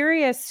I'm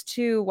curious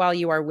too, while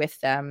you are with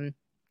them,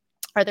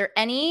 are there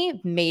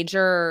any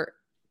major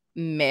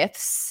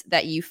myths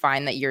that you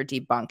find that you're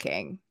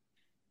debunking?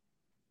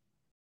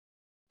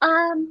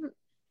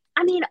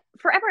 I mean,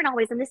 forever and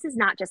always, and this is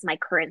not just my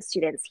current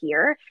students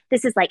here,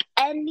 this is like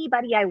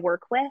anybody I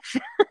work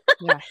with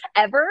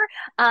ever,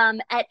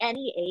 at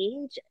any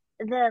age,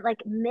 the like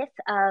myth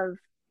of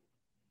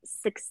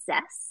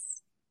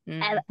success,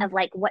 of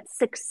like what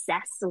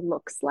success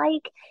looks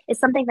like is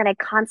something that I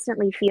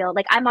constantly feel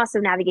like I'm also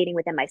navigating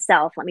within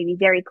myself. Let me be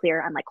very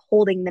clear. I'm like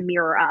holding the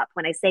mirror up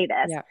when I say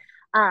this.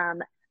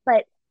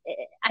 But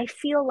I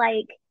feel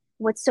like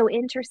what's so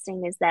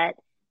interesting is that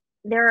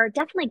there are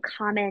definitely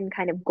common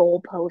kind of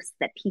goalposts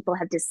that people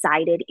have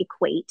decided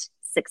equate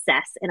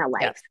success in a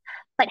life.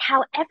 But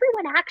how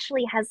everyone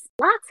actually has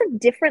lots of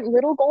different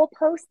little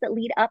goalposts that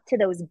lead up to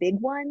those big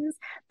ones,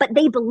 but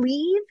they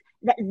believe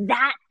that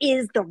that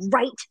is the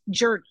right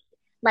journey.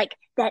 Like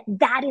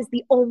that is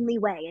the only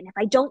way. And if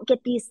I don't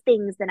get these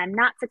things, then I'm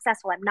not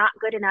successful. I'm not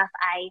good enough.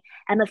 I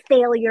am a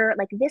failure.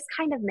 Like this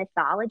kind of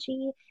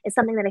mythology is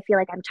something that I feel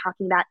like I'm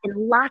talking about in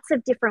lots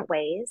of different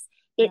ways.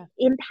 it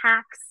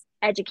impacts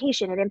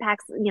education, it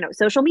impacts,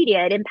 social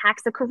media, it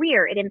impacts a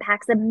career, it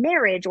impacts a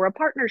marriage or a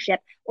partnership,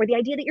 or the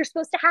idea that you're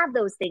supposed to have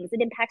those things.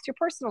 It impacts your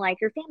personal life,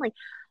 your family,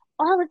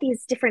 all of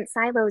these different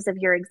silos of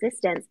your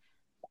existence.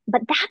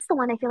 But that's the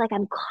one I feel like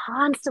I'm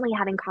constantly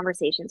having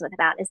conversations with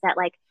about, is that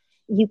like,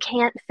 you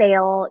can't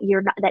fail.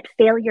 You're not, that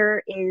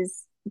failure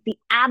is the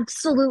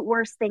absolute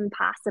worst thing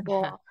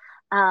possible.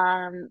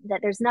 That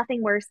there's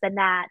nothing worse than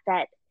that,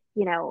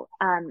 you know,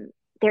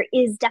 there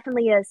is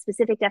definitely a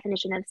specific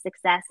definition of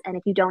success. And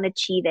if you don't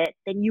achieve it,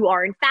 then you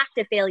are in fact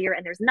a failure,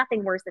 and there's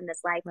nothing worse in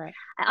this life. Right.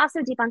 I also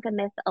debunk a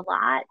myth a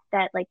lot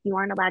that like you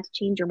aren't allowed to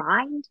change your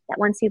mind, that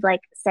once you've like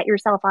set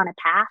yourself on a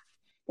path,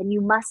 then you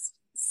must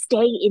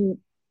stay in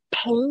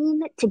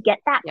pain to get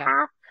that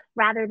path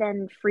rather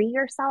than free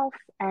yourself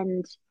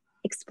and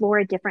explore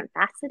a different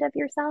facet of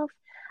yourself.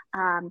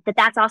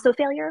 That's also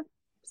failure.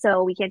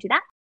 So we can't do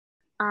that.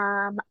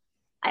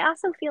 I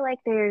also feel like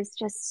there's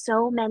just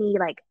so many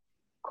like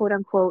quote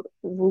unquote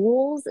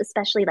rules,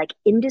 especially like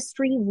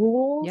industry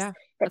rules that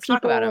Let's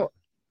talk about them.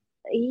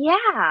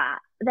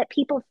 That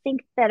people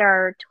think that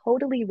are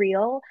totally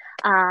real,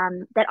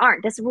 that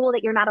aren't. This rule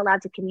that you're not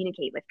allowed to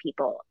communicate with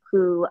people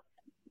who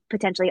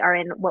potentially are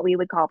in what we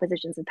would call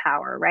positions of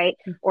power, right?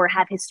 Mm-hmm. Or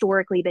have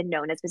historically been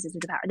known as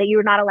positions of power, that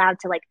you're not allowed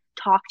to like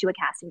talk to a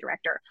casting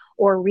director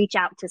or reach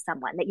out to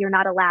someone, that you're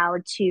not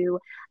allowed to,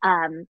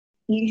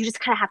 you just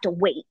kind of have to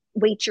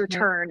wait your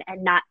turn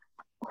and not,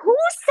 who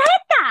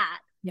said that?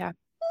 Yeah.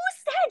 Who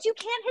said you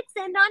can't hit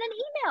send on an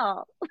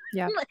email?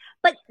 Yeah.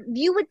 But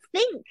you would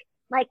think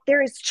like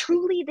there is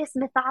truly this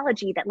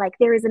mythology that like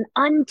there is an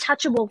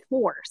untouchable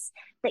force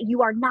that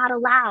you are not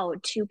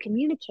allowed to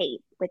communicate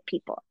with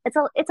people. It's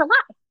a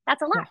lie.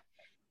 That's a lie. Yeah.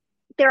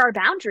 There are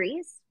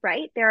boundaries,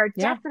 right? There are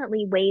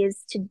definitely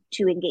ways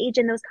to engage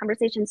in those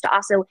conversations, to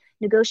also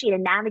negotiate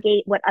and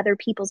navigate what other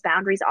people's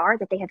boundaries are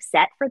that they have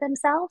set for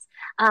themselves.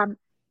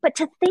 But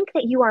to think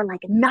that you are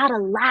like not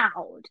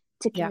allowed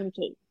to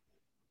communicate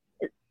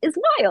is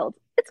wild.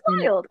 It's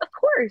wild, of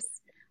course.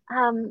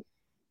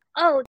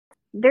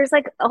 There's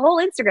like a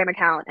whole Instagram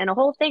account and a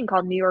whole thing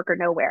called New York or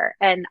Nowhere.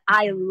 And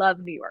I love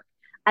New York.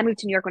 I moved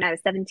to New York when I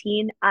was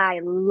 17. I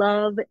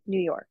love New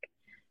York.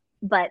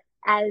 But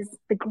as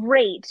the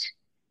great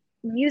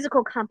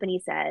musical company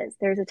says,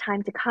 there's a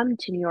time to come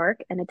to New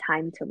York and a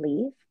time to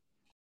leave.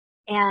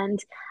 And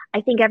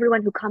I think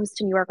everyone who comes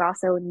to New York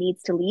also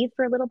needs to leave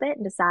for a little bit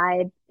and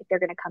decide if they're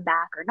going to come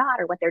back or not,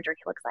 or what their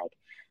journey looks like.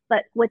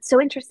 But what's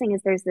so interesting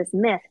is there's this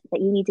myth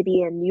that you need to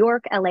be in New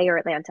York, LA, or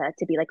Atlanta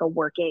to be like a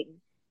working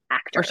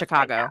actor. Or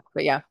Chicago,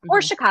 but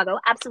Or Chicago,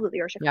 absolutely,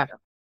 or Chicago.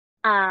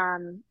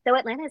 Though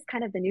Atlanta is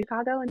kind of the new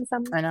Chicago in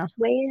some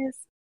ways.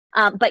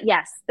 But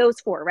yes, those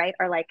four, right,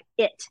 are like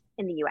it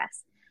in the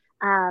US.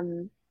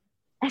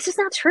 It's just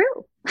not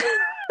true.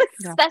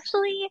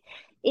 Especially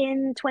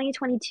in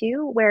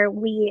 2022, where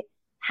we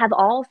have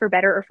all, for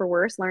better or for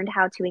worse, learned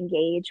how to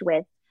engage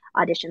with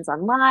auditions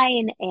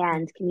online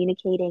and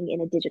communicating in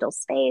a digital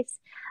space.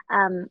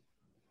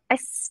 I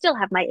still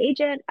have my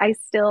agent. I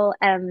still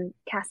am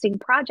casting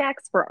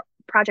projects for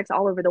projects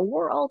all over the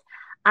world.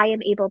 I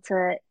am able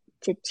to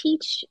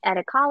teach at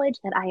a college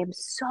that I am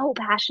so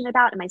passionate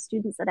about, and my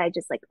students that I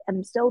just like,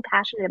 I'm so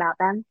passionate about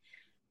them.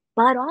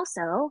 But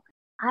also,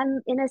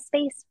 I'm in a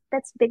space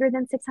that's bigger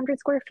than 600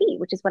 square feet,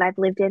 which is what I've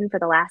lived in for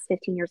the last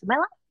 15 years of my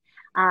life.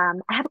 I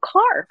have a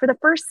car for the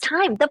first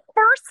time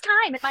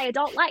in my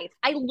adult life.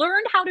 I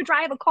learned how to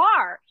drive a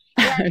car.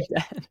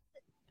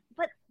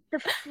 But the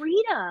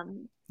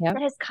freedom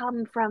that has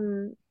come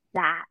from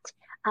that,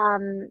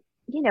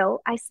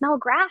 I smell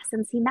grass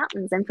and see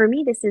mountains. And for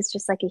me, this is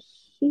just like a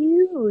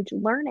huge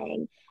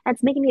learning. And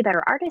it's making me a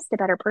better artist, a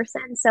better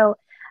person. So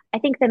I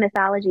think the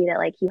mythology that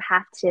like you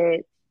have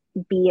to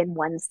be in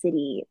one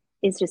city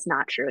is just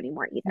not true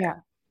anymore either. Yeah.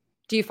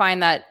 Do you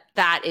find that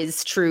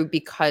is true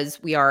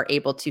because we are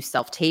able to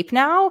self-tape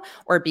now,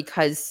 or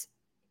because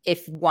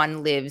if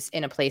one lives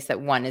in a place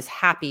that one is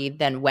happy,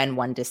 then when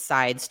one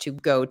decides to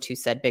go to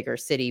said bigger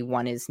city,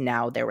 one is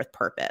now there with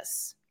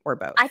purpose, or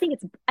both? I think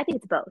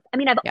it's both. I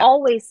mean, I've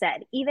always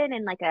said, even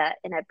in like a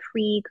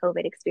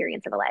pre-COVID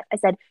experience of a life, I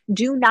said,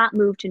 do not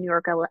move to New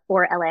York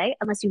or LA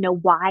unless you know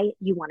why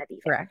you want to be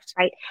there. Correct.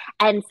 Right.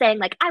 And saying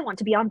like, I want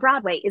to be on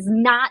Broadway is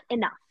not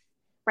enough.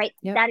 Right.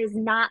 Yep. That is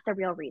not the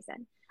real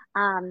reason.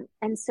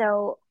 And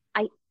so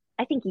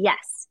I think,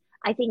 yes,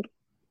 I think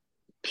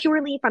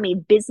purely from a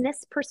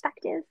business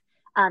perspective,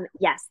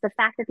 yes, the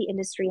fact that the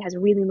industry has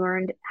really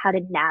learned how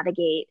to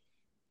navigate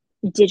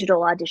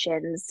digital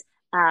auditions,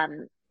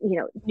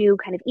 new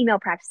kind of email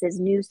practices,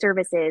 new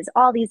services,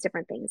 all these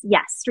different things.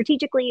 Yes,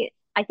 strategically,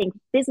 I think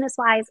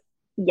business-wise,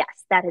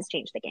 yes, that has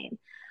changed the game.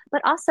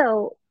 But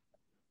also,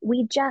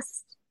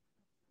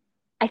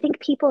 I think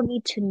people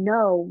need to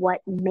know what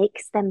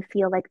makes them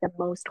feel like the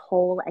most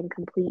whole and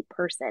complete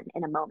person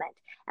in a moment.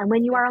 And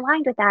when you are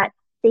aligned with that,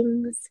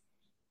 things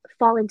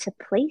fall into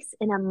place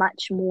in a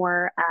much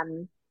more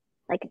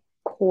like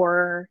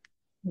core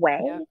way.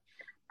 Yeah.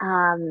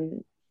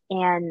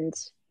 And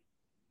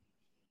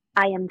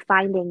I am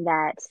finding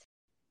that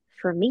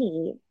for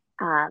me,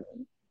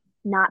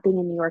 not being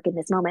in New York in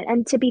this moment.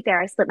 And to be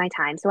fair, I split my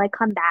time. So I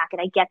come back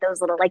and I get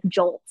those little like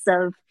jolts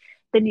of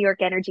the New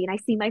York energy and I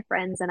see my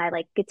friends and I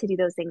like get to do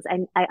those things.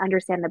 And I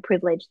understand the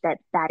privilege that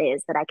that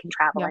is, that I can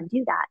travel Yeah. and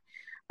do that.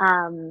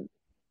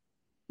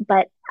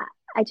 But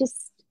I just,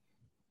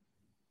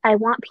 I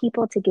want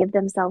people to give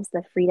themselves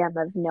the freedom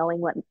of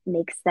knowing what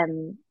makes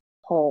them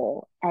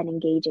whole and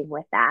engaging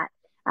with that,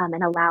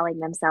 and allowing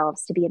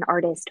themselves to be an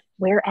artist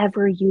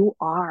wherever you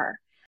are.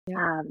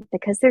 Yeah.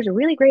 Because there's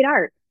really great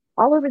art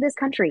all over this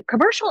country.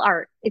 Commercial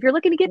art, if you're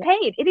looking to get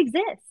paid, it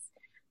exists.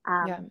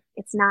 Yeah.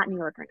 It's not New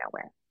York or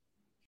nowhere.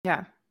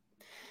 Yeah.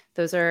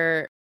 Those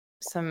are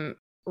some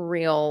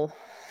real,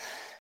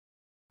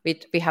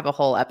 we have a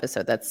whole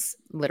episode that's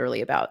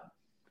literally about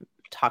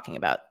talking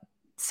about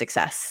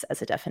success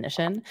as a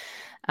definition,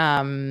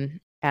 and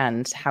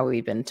how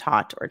we've been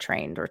taught or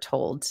trained or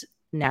told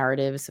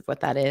narratives of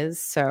what that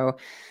is. So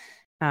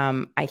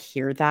I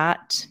hear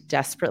that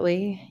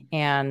desperately.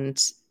 And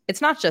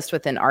it's not just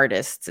within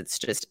artists, it's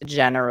just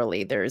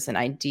generally there's an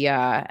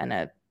idea and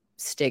a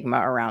stigma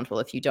around, well,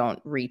 if you don't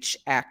reach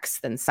X,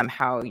 then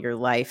somehow your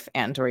life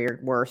and or your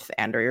worth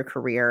and or your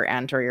career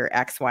and or your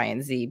X, Y,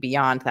 and Z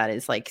beyond that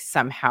is like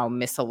somehow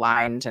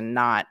misaligned and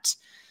not,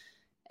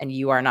 and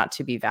you are not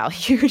to be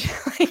valued.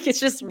 Like it's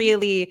just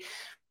really,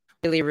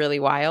 really, really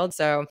wild.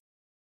 So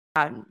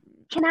Can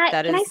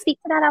I speak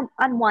to that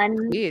on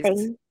one please,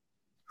 thing?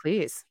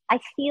 Please. I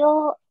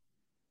feel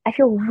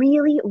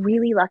really,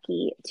 really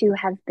lucky to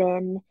have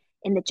been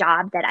in the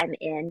job that I'm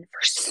in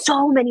for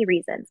so many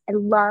reasons. I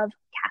love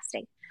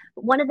casting.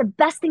 But one of the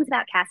best things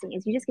about casting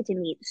is you just get to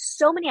meet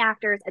so many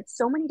actors at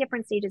so many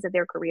different stages of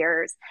their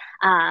careers.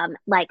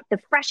 Like the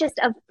freshest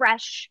of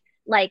fresh,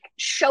 like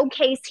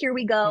showcase, here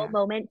we go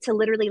moment to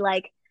literally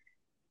like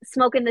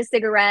smoking the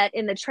cigarette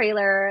in the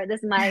trailer.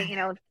 This is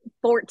my,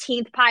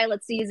 14th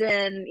pilot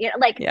season.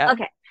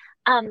 Okay.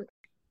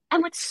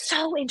 And what's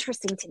so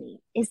interesting to me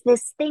is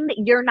this thing that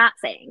you're not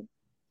saying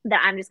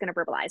that I'm just going to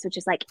verbalize, which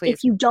is like, Please.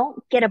 if you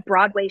don't get a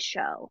Broadway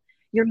show,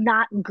 you're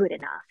not good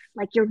enough.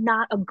 Like you're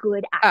not a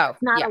good actor.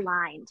 It's not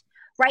aligned,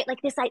 right?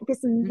 Like this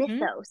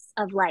mythos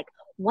of like,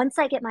 once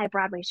I get my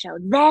Broadway show,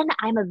 then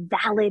I'm a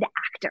valid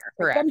actor.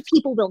 Like, then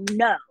people will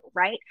know,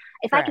 right?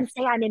 If I can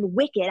say I'm in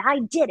Wicked, I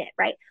did it,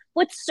 right?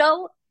 What's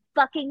so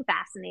fucking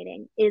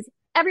fascinating is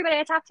everybody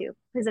I talk to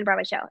who's in a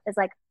Broadway show is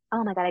like,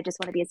 oh my God, I just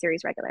want to be a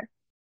series regular.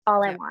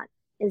 All I want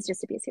is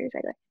just to be a series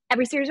regular.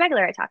 Every series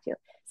regular I talk to,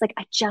 it's like,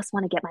 I just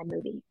want to get my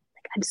movie.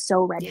 Like, I'm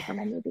so ready for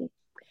my movie.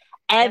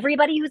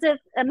 Everybody who's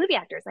a movie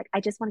actor is like,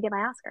 I just want to get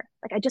my Oscar.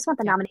 Like, I just want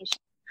the nomination.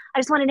 I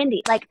just want an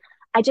Indie. Like,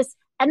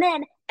 and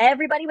then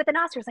everybody with an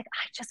Oscar is like,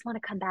 I just want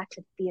to come back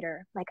to the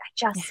theater. Like,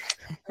 I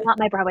want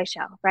my Broadway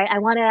show, right? I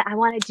want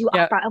to do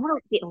opera. I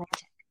want to the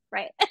Atlantic.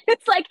 Right.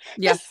 It's like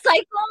the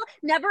cycle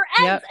never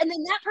ends. And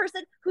then that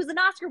person who's an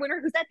Oscar winner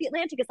who's at the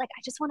Atlantic is like,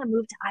 I just want to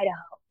move to Idaho.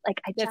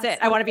 Like, that's it.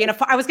 I want to be in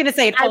I was going to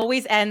say it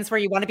always ends where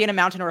you want to be in a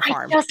mountain or a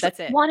farm.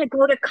 That's it. I want to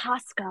go to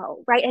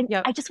Costco. Right. And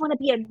I just want to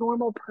be a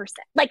normal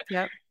person. Like,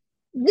 and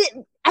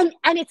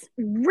it's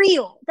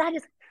real. That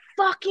is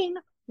fucking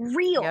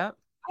real.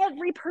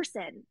 Every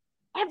person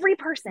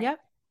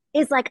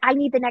is like, I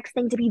need the next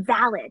thing to be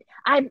valid.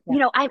 I've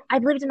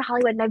lived in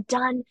Hollywood and I've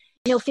done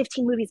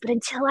 15 movies, but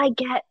until I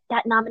get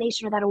that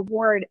nomination or that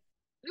award,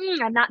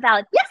 I'm not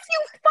valid. Yes,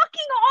 you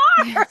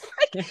fucking are.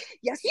 Like,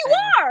 yes, you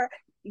are.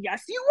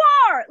 Yes, you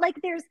are. Like,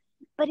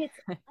 but it's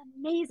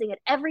amazing at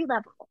every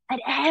level.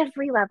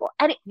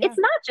 And it's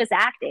not just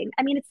acting.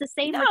 I mean, it's the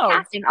same with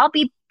casting. I'll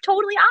be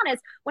totally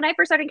honest. When I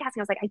first started casting,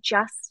 I was like,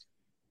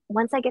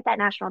 once I get that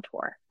national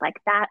tour, like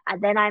that,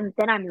 then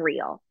I'm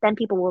real. Then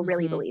people will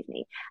really believe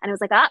me. And it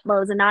was like, well,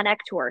 it was a non-ec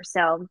tour,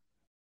 so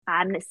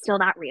I'm still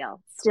not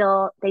real.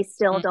 They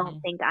still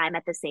don't think I'm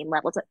at the same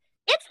level. So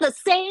it's the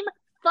same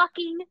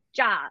fucking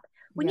job.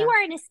 When you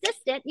are an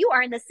assistant, you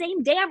are in the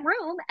same damn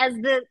room as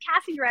the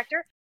casting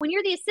director. When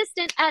you're the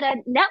assistant at a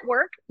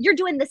network, you're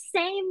doing the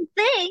same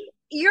thing.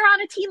 You're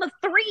on a team of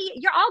 3.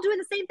 You're all doing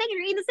the same thing, and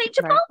you're eating the same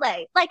Chipotle.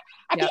 Right. Like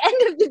at the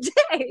end of the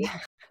day.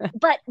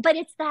 but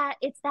it's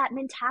that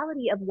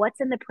mentality of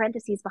what's in the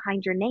parentheses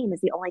behind your name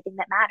is the only thing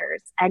that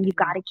matters, and you've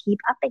got to keep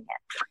upping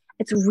it.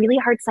 It's a really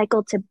hard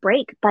cycle to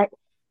break, but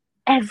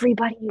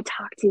everybody you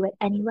talk to at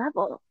any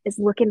level is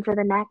looking for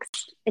the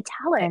next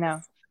italics. I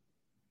know.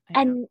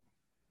 And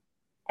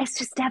it's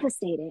just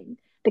devastating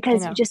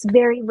because you just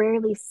very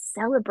rarely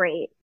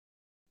celebrate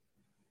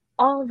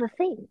all the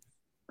things.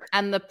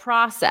 And the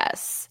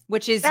process,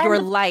 which is your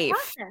life.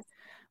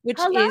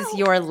 Is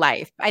your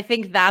life. I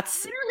think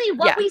that's literally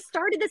what we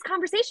started this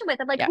conversation with.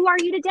 I'm like, who are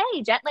you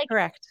today, Jen? Like,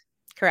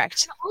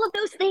 correct. All of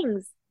those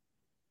things.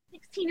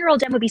 16-year-old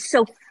Jen would be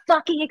so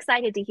fucking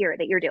excited to hear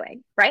that you're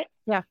doing, right?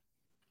 Yeah.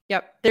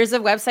 Yep. There's a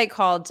website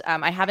called,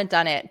 I haven't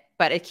done it,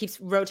 but it keeps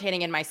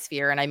rotating in my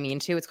sphere and I mean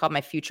to. It's called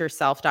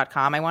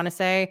myfutureself.com, I want to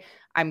say.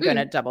 I'm going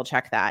to double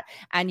check that.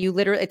 And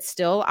it's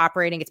still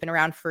operating. It's been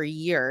around for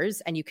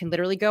years. And you can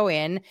literally go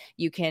in,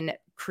 you can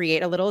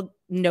create a little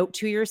note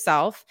to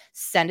yourself,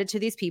 send it to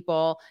these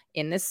people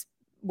in this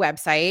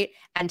website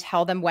and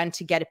tell them when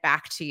to get it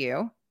back to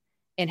you.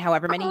 in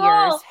however many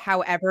years, Oh,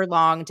 however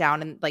long down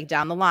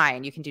the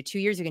line. You can do 2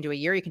 years, you can do a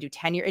year, you can do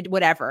 10 years,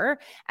 whatever,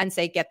 and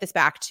say, get this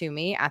back to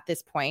me at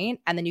this point.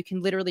 And then you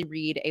can literally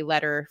read a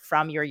letter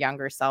from your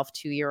younger self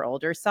to your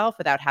older self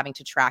without having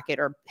to track it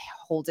or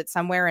hold it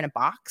somewhere in a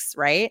box.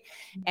 Right.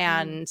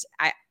 And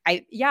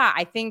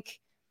I think,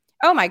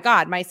 oh my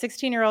God, my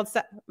 16-year-old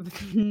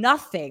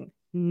nothing.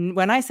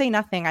 When I say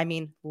nothing, I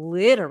mean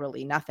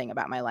literally nothing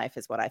about my life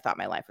is what I thought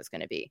my life was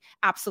going to be.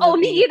 Absolutely. Oh,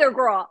 me either,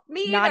 girl.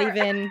 Me not either.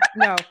 even,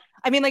 no.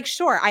 I mean, like,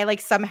 sure, I like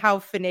somehow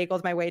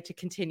finagled my way to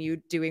continue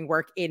doing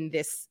work in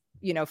this,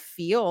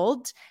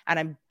 field, and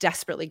I'm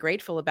desperately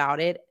grateful about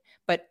it.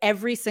 But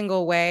every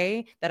single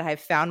way that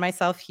I've found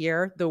myself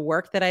here, the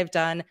work that I've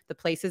done, the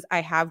places I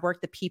have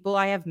worked, the people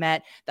I have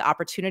met, the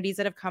opportunities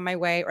that have come my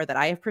way or that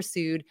I have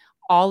pursued,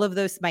 all of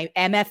those, my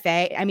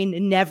MFA, I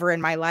mean, never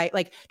in my life,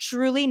 like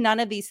truly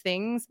none of these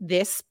things,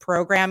 this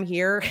program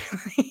here,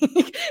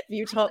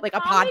 you told like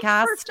a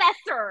podcast.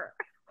 Professor.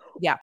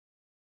 Yeah.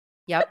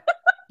 Yep.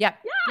 Yep.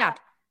 Yeah.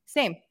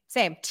 Same.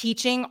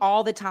 Teaching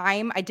all the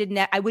time.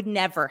 I would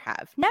never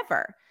have.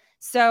 Never.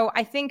 So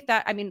I think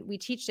that, I mean, we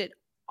teach it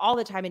all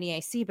the time in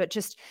EAC, but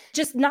just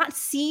not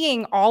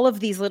seeing all of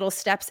these little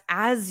steps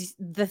as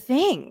the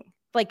thing,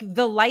 like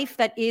the life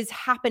that is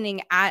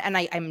happening and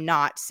I'm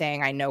not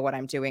saying I know what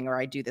I'm doing or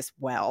I do this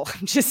well.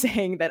 I'm just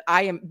saying that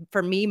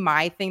for me,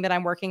 my thing that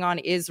I'm working on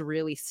is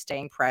really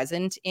staying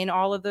present in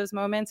all of those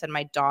moments. And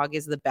my dog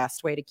is the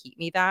best way to keep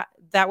me that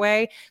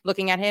way.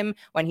 Looking at him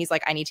when he's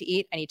like, I need to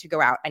eat, I need to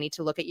go out, I need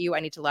to look at you, I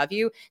need to love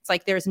you. It's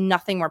like, there's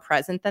nothing more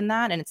present than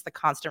that. And it's the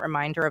constant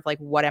reminder of like,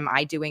 what am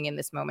I doing in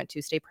this moment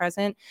to stay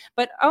present?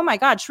 But oh my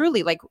God,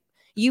 truly, like,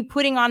 you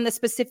putting on the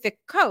specific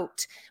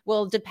coat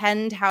will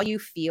depend how you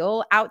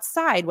feel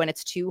outside when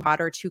it's too hot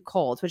or too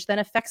cold, which then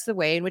affects the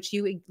way in which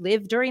you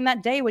live during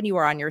that day when you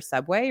are on your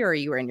subway or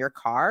you are in your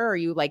car or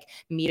you like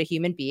meet a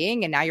human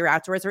being and now you're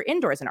outdoors or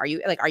indoors. And are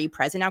you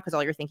present now because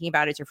all you're thinking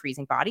about is your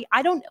freezing body?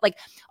 I don't like,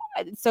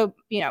 so,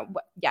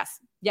 yes.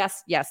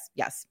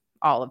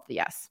 All of the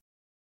yes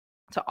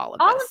to all of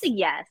this. All of the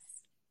yes.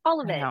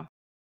 All of it.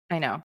 I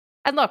know.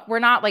 And look, we're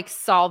not like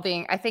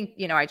solving, I think,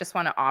 I just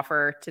want to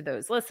offer to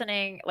those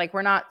listening, like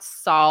we're not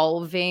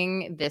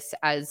solving this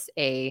as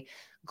a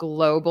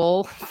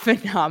global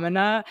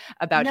phenomena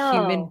about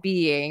human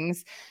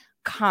beings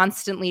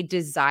constantly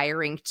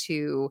desiring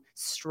to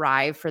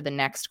strive for the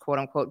next quote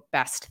unquote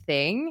best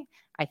thing.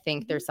 I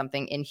think there's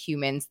something in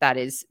humans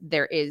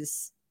there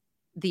is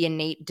the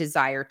innate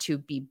desire to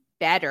be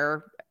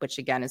better, which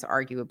again is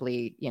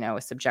arguably,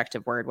 a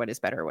subjective word, what is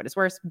better, what is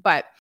worse,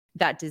 but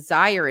that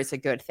desire is a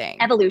good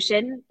thing.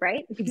 Evolution,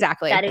 right?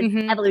 Exactly. That is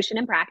evolution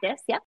in practice.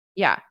 Yep.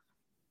 Yeah.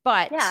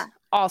 But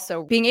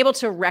also being able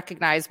to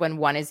recognize when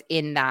one is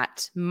in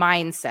that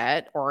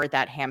mindset or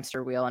that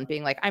hamster wheel and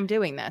being like, I'm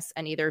doing this,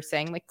 and either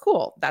saying like,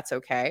 cool, that's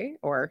okay.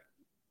 Or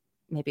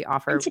maybe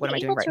offer, what am I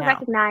doing right now? To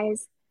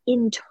recognize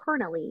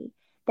internally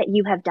that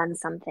you have done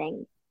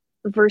something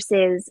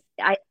versus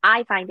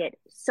I find it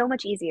so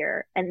much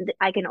easier, and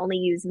I can only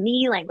use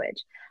me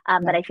language,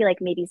 but I feel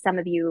like maybe some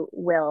of you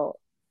will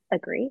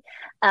agree.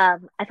 I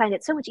find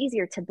it so much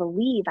easier to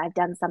believe I've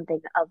done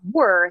something of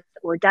worth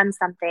or done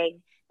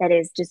something that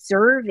is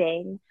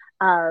deserving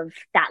of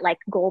that like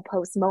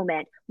goalpost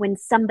moment when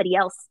somebody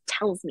else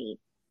tells me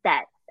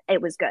that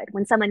it was good,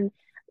 when someone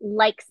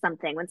likes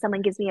something, when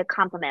someone gives me a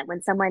compliment,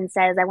 when someone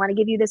says, I want to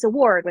give you this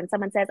award, when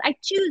someone says, I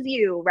choose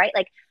you, right?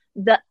 Like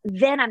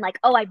then I'm like,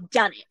 oh, I've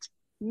done it.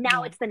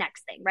 Now it's the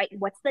next thing, right?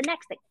 What's the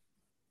next thing?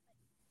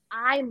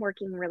 I'm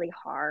working really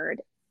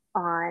hard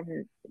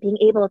on being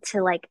able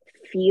to like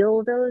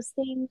feel those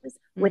things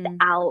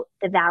without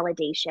the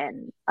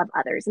validation of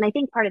others. And I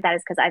think part of that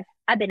is because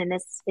I've been in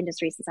this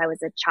industry since I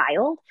was a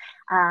child.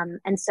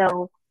 And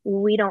so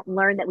we don't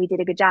learn that we did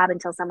a good job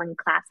until someone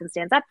claps and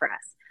stands up for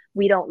us.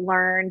 We don't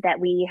learn that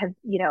we have,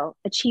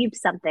 achieved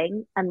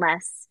something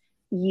unless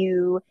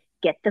you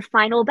get the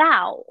final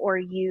bow or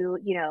you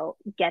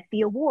get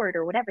the award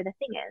or whatever the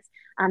thing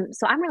is.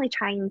 So I'm really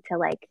trying to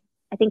like,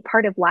 I think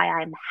part of why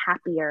I'm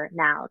happier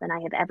now than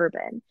I have ever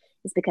been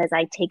is because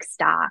I take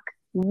stock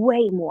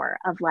way more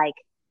of like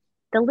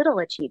the little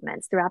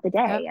achievements throughout the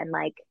day and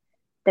like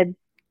the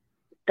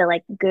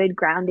like good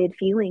grounded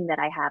feeling that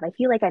I have. I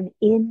feel like I'm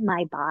in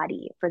my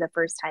body for the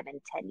first time in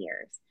 10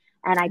 years.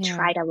 And I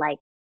try to like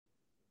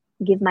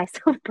give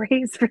myself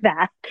praise for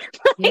that.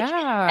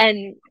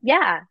 And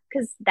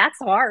because that's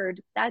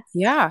hard. That's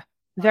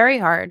very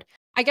hard.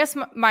 I guess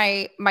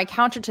my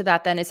counter to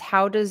that then is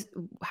how does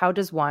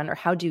one, or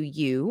how do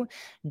you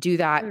do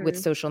that with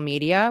social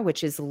media,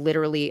 which is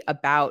literally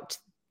about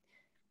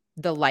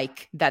the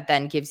like that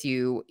then gives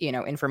you,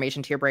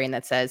 information to your brain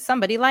that says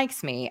somebody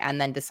likes me,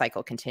 and then the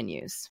cycle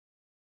continues.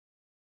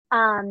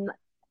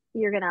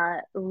 You're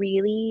gonna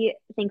really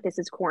think this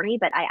is corny,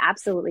 but I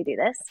absolutely do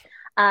this.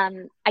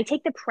 I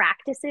take the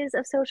practices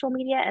of social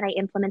media and I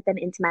implement them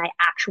into my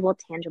actual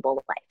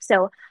tangible life.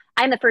 So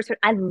I'm the first one.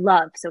 I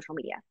love social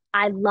media.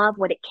 I love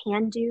what it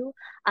can do.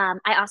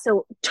 I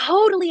also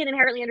totally and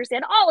inherently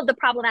understand all of the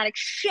problematic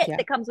shit Yeah.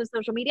 that comes with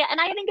social media, and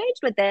I am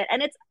engaged with it.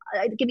 And it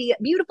can be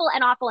beautiful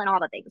and awful and all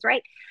the things,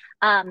 right?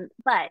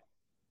 But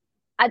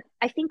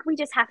I think we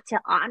just have to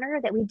honor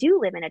that we do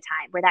live in a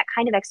time where that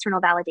kind of external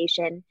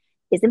validation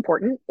is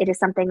important. It is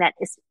something that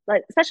is,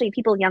 especially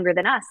people younger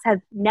than us,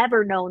 have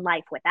never known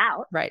life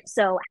without. Right.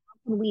 So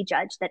how can we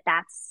judge that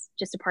that's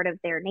just a part of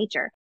their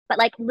nature? But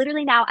like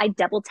literally now I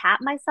double tap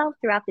myself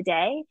throughout the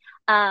day.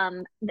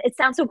 It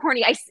sounds so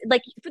corny. I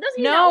like, for those of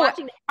you not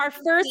watching, our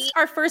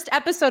first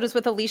episode is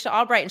with Alicia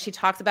Albright, and she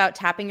talks about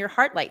tapping your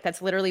heart light.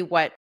 That's literally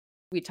what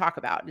we talk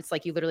about. It's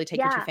like you literally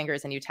take your two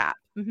fingers and you tap.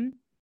 Mm-hmm.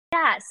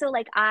 Yeah. So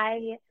like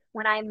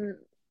when I'm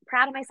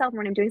proud of myself,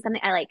 when I'm doing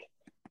something, I like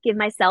give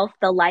myself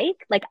the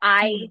like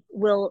I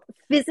will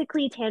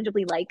physically,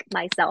 tangibly like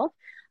myself.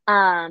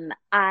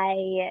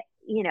 I,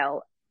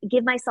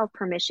 give myself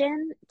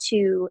permission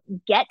to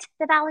get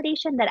the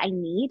validation that I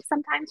need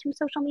sometimes from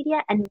social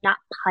media and not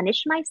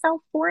punish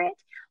myself for it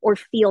or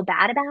feel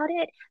bad about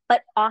it,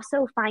 but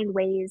also find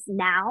ways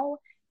now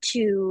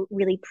to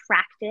really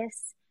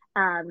practice,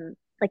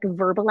 like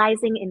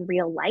verbalizing in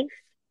real life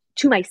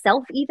to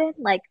myself, even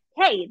like,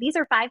 hey, these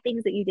are 5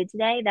 things that you did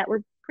today that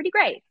were pretty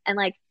great. And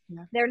like,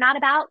 they're not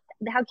about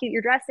how cute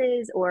your dress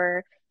is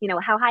or,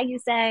 how high you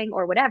sang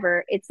or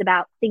whatever. It's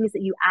about things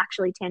that you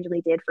actually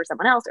tangibly did for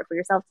someone else or for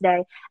yourself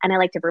today. And I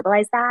like to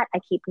verbalize that. I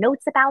keep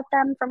notes about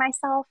them for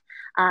myself.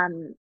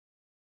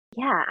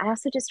 I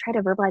also just try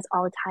to verbalize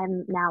all the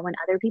time now when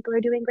other people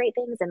are doing great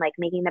things and like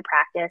making the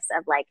practice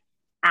of like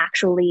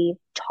actually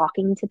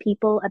talking to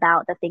people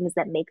about the things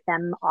that make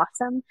them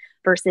awesome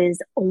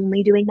versus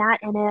only doing that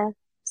in a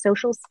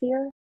social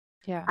sphere.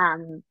 Yeah.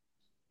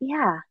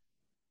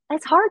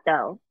 It's hard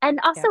though. And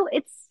also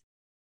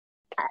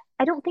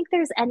I don't think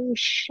there's any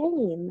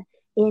shame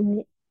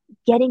in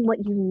getting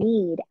what you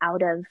need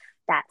out of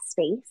that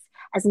space,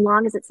 as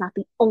long as it's not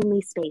the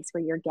only space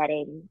where you're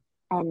getting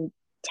and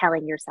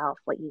telling yourself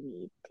what you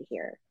need to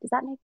hear. Does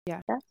that make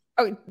sense?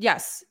 Oh,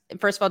 yes.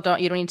 First of all,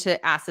 you don't need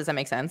to ask, does that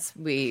make sense?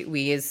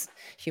 We as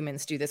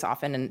humans do this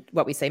often, and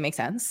what we say makes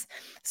sense.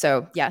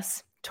 So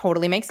yes,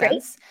 totally makes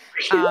sense.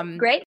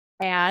 Great.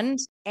 And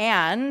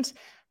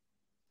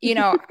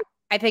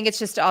I think it's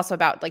just also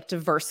about like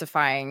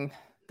diversifying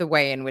the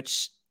way in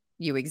which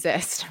you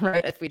exist,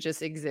 right? If we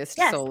just exist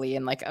solely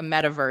in like a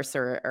metaverse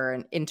or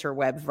an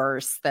interweb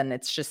verse, then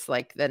it's just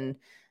like, then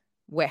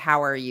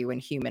how are you in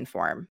human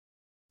form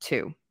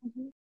too?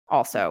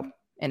 Also,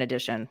 in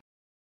addition,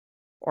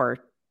 or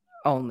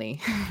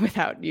only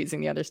without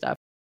using the other stuff.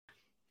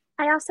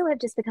 I also have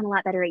just become a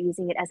lot better at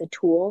using it as a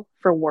tool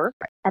for work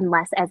and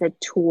less as a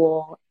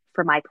tool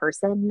for my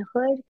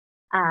personhood.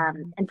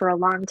 And for a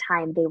long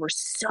time, they were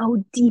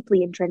so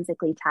deeply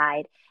intrinsically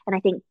tied. And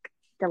I think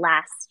the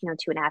last,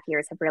 2.5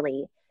 years have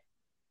really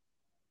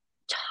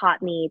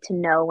taught me to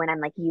know when I'm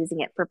like using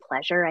it for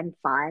pleasure and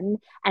fun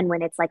and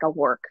when it's like a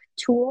work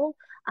tool.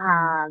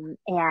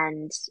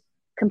 And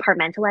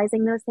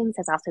compartmentalizing those things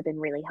has also been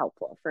really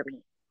helpful for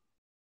me.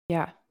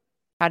 Yeah.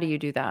 How do you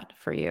do that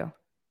for you?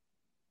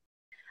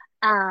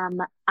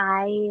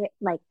 I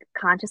like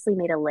consciously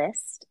made a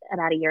list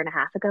about 1.5 years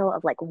ago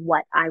of like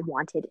what I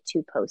wanted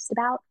to post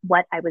about,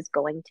 what I was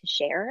going to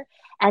share.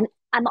 And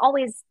I'm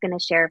always going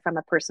to share from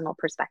a personal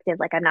perspective.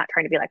 Like I'm not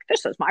trying to be like,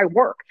 this is my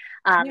work.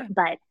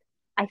 But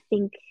I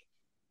think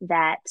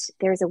that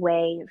there's a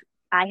way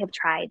I have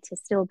tried to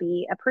still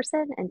be a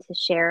person and to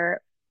share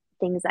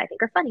things that I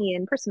think are funny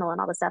and personal and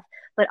all this stuff,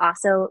 but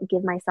also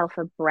give myself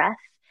a breath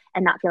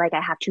and not feel like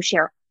I have to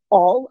share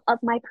all of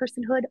my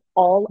personhood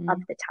all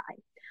of the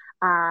time.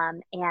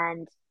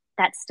 And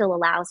that still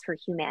allows for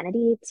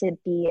humanity to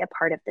be a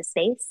part of the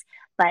space,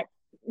 but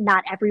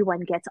not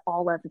everyone gets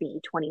all of me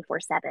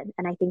 24/7.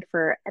 And I think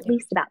for at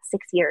least about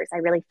 6 years, I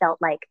really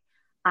felt like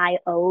I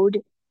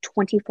owed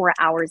 24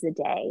 hours a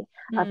day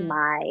of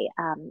my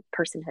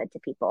personhood to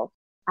people.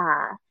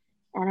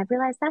 And I've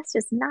realized that's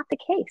just not the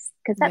case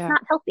because that's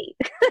not healthy.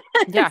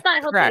 It's not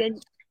healthy. Correct.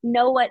 And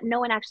no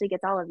one actually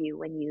gets all of you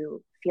when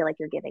you feel like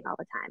you're giving all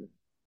the time.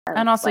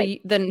 And also,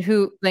 then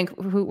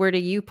where do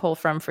you pull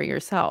from for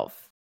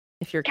yourself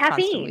if you're caffeine,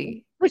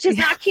 constantly, which is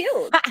not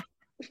cute?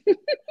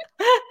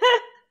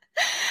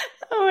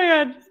 Oh my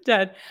God,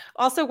 dead.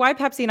 Also, why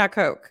Pepsi, not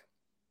Coke?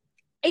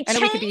 I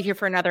know we could be here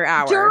for another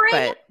hour.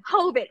 During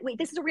COVID. Wait,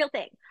 this is a real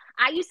thing.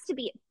 I used to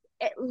be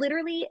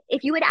literally,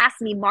 if you had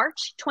asked me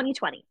March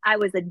 2020, I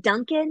was a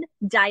Dunkin'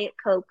 Diet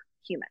Coke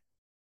human.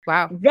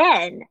 Wow.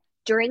 Then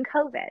during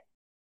COVID,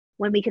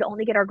 when we could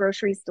only get our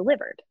groceries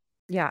delivered,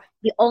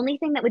 the only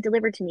thing that would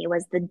deliver to me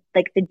was the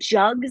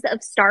jugs of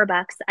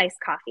Starbucks iced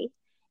coffee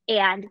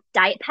and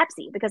Diet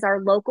Pepsi because our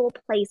local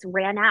place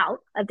ran out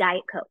of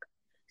Diet Coke.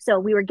 So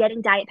we were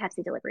getting Diet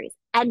Pepsi deliveries,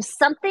 and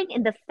something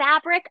in the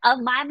fabric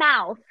of my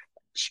mouth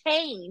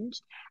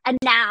changed. And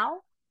now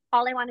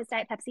all I want is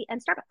Diet Pepsi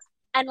and Starbucks.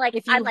 And like,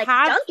 If I'm you like,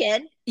 have,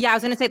 Dunkin'? yeah, I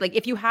was going to say, like,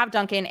 if you have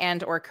Dunkin'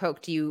 and or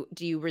Coke, do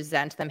you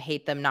resent them,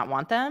 hate them, not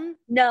want them?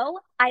 No,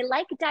 I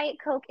like Diet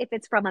Coke if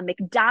it's from a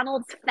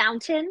McDonald's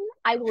fountain.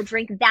 I will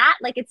drink that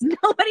like it's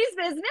nobody's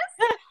business.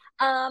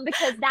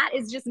 Because that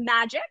is just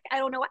magic. I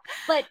don't know why.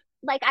 But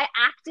like I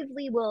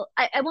actively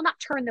I will not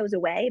turn those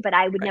away, but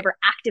I would Right. never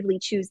actively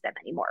choose them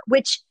anymore.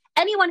 Which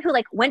anyone who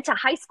like went to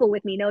high school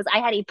with me knows I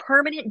had a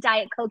permanent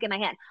Diet Coke in my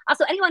hand.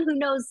 Also, anyone who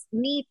knows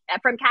me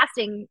from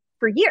casting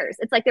for years,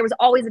 it's like there was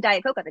always a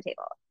Diet Coke on the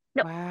table.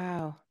 No,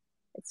 Wow.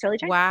 it's totally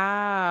true.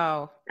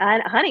 Wow.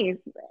 Honey,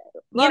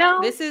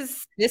 Look, this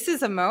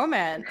is a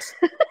moment.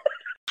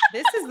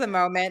 This is the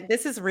moment.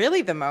 This is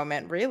really the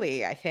moment,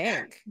 really, I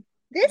think.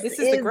 this This is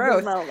the is the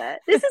growth. moment.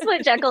 This is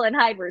what Jekyll and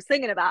Hyde were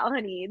singing about,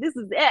 honey. This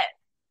is it.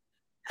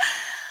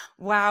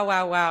 Wow,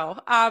 wow,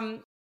 wow.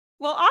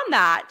 Well, on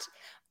that,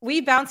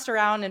 we bounced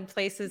around in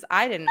places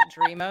I didn't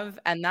dream of,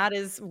 and that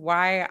is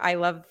why I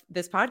love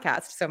this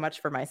podcast so much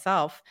for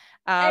myself.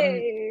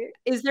 Hey.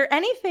 Is there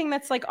anything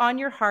that's like on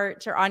your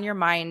heart or on your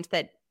mind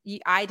that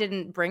I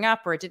didn't bring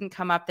up or it didn't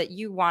come up that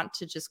you want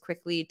to just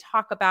quickly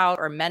talk about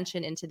or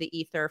mention into the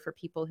ether for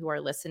people who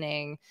are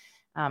listening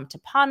to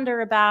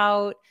ponder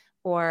about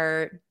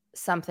or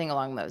something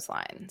along those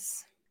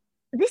lines?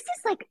 This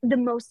is like the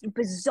most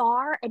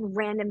bizarre and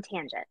random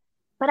tangent,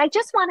 but I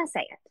just want to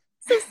say it.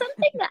 So,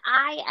 something that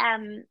I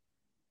am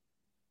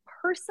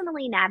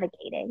personally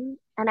navigating,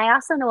 and I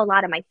also know a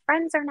lot of my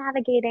friends are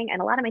navigating,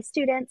 and a lot of my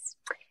students,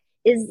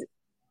 is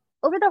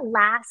over the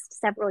last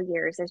several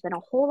years, there's been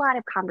a whole lot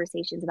of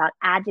conversations about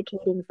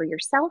advocating for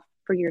yourself,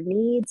 for your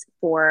needs,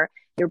 for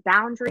your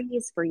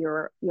boundaries, for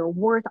your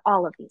worth,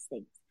 all of these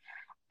things.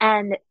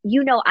 And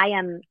I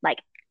am like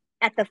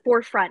at the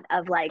forefront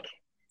of like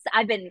so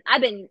I've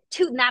been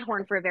tooting that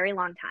horn for a very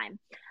long time.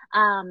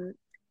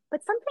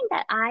 But something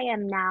that I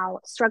am now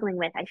struggling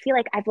with, I feel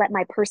like I've let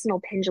my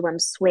personal pendulum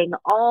swing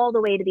all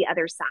the way to the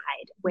other side,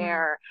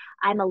 where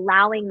I'm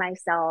allowing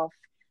myself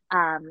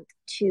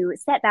to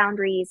set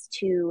boundaries,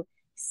 to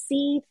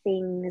see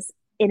things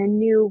in a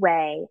new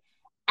way.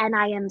 And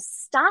I am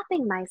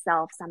stopping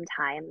myself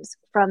sometimes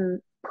from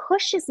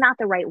push is not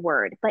the right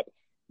word, but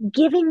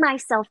giving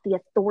myself the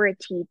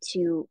authority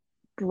to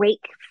break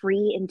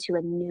free into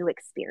a new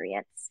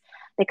experience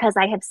because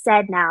I have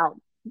said now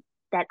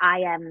that I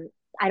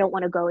don't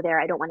want to go there.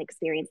 I don't want to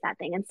experience that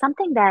thing. And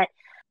something that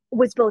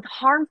was both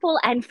harmful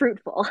and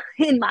fruitful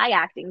in my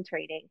acting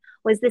training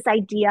was this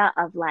idea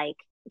of like,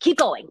 keep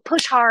going,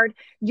 push hard,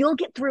 you'll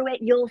get through it,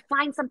 you'll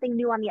find something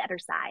new on the other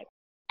side.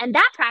 And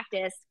that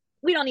practice,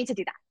 we don't need to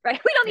do that, right?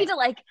 We don't need to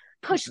like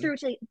push through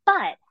to,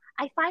 but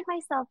I find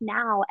myself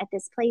now at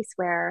this place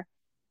where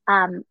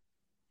I'm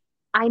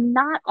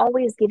not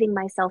always giving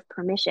myself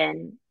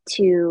permission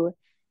to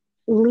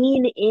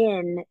lean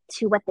in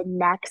to what the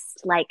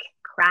next like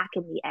crack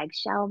in the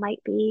eggshell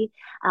might be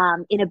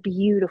in a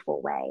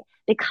beautiful way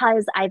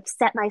because I've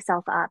set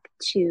myself up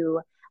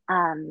to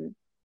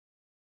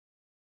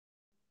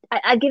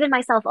I've given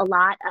myself a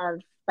lot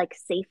of like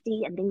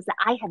safety and things that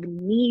I have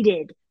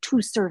needed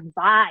to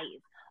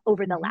survive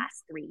over the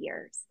last 3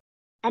 years.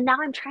 And now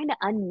I'm trying to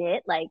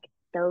unknit like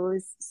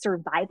those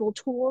survival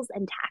tools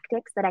and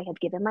tactics that I have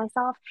given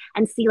myself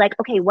and see like,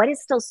 okay, what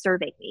is still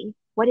serving me?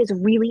 What is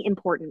really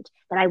important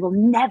that I will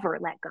never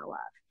let go of?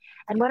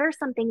 And what are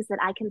some things that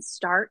I can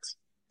start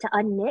to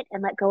unknit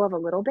and let go of a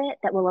little bit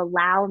that will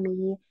allow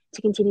me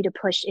to continue to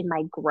push in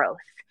my growth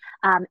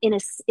in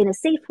a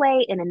safe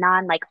way, in a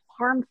non like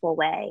harmful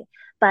way.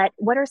 But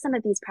what are some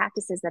of these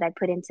practices that I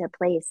put into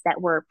place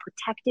that were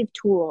protective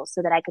tools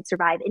so that I could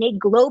survive in a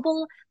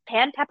global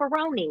pan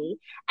pepperoni?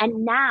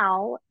 And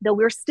now, though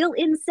we're still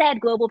in said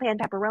global pan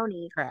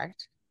pepperoni,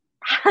 Correct.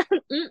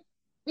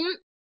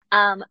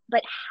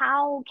 But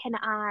how can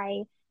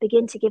I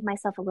begin to give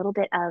myself a little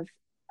bit of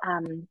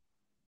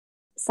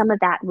some of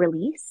that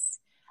release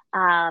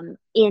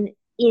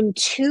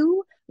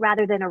into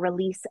rather than a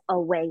release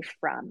away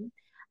from?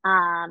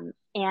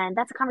 And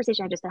that's a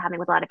conversation I've just been having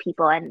with a lot of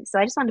people. And so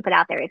I just wanted to put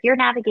out there, if you're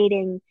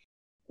navigating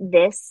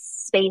this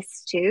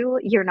space too,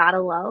 you're not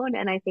alone.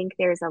 And I think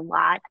there's a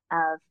lot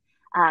of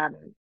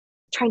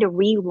trying to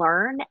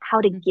relearn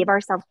how to give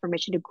ourselves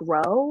permission to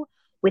grow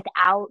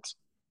without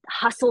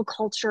hustle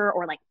culture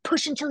or like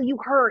push until you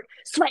hurt,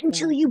 sweat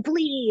until you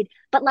bleed.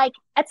 But like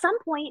at some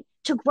point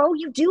to grow,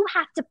 you do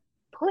have to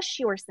push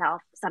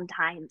yourself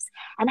sometimes.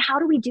 And how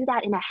do we do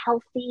that in a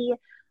healthy,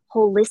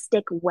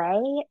 holistic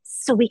way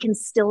so we can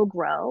still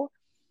grow?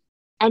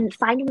 And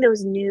finding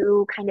those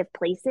new kind of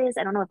places.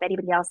 I don't know if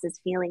anybody else is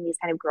feeling these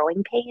kind of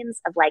growing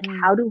pains of like,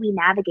 how do we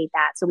navigate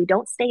that so we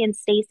don't stay in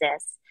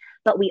stasis,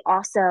 but we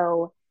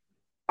also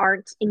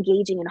aren't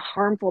engaging in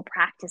harmful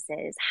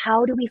practices?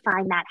 How do we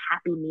find that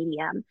happy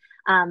medium?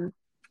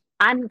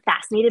 I'm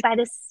fascinated by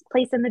this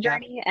place in the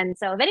journey. And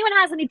so if anyone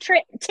has any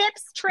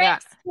tips,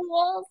 tricks,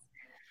 tools,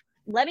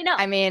 let me know.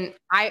 I mean,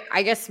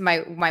 I guess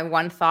my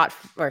one thought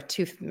or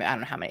two, I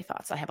don't know how many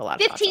thoughts. I have a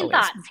lot of 15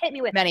 thoughts. Hit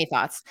me with many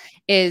thoughts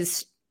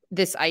is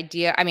this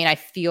idea. I mean,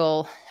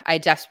 I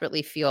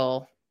desperately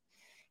feel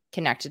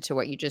connected to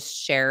what you just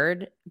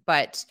shared,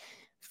 but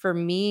for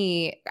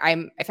me,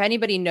 if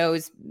anybody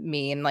knows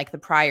me in like the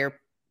prior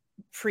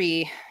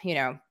pepperoni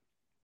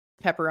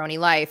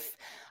life,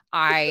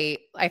 I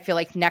feel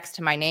like next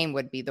to my name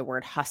would be the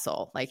word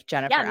hustle. Like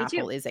Jennifer Yeah, me too.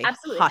 Apple is a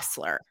Absolutely.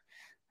 hustler.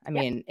 I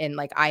mean, and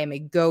like I am a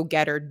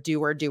go-getter,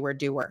 doer,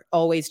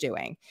 always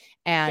doing.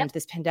 And Yep.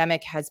 this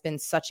pandemic has been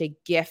such a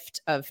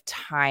gift of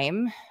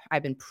time.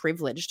 I've been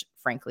privileged,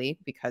 frankly,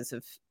 because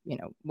of,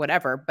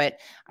 whatever. But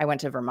I went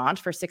to Vermont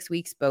for 6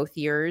 weeks, both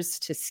years,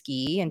 to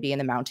ski and be in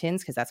the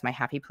mountains because that's my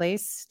happy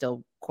place,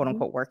 still quote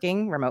unquote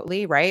working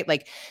remotely, right?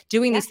 Like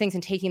doing these things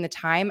and taking the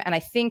time. And I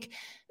think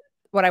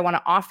what I want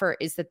to offer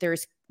is that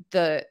there's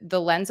the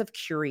lens of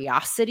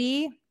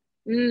curiosity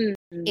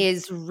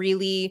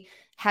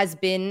has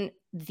been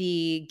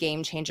the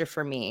game changer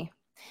for me.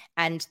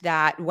 And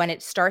that when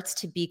it starts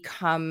to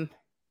become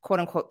quote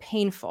unquote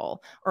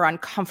painful or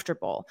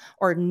uncomfortable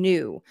or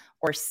new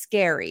or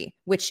scary,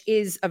 which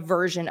is a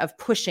version of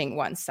pushing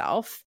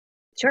oneself,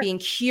 being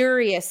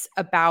curious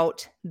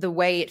about the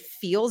way it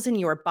feels in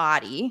your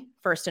body,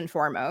 first and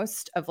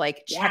foremost, of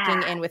like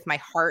checking in with my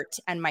heart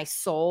and my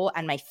soul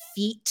and my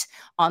feet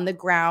on the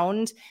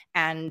ground.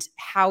 And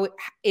how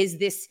is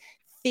this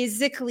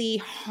physically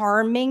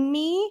harming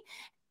me?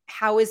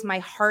 How is my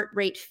heart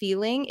rate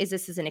feeling? Is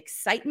this an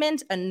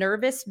excitement, a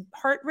nervous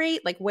heart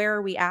rate? Like, where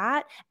are we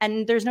at?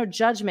 And there's no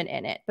judgment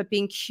in it, but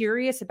being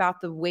curious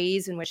about the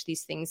ways in which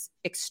these things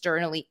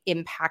externally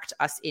impact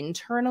us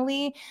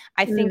internally.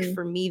 I think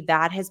for me,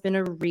 that has been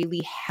a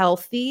really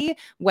healthy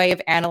way of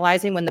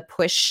analyzing when the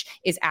push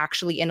is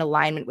actually in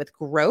alignment with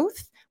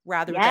growth,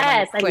 rather than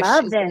when the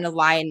push is in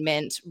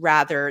alignment,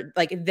 rather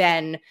like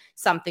than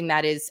something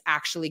that is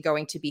actually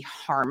going to be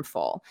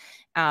harmful.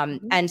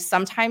 And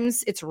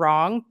sometimes it's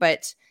wrong,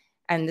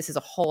 and this is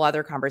a whole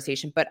other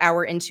conversation, but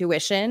our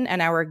intuition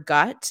and our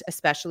gut,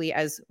 especially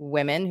as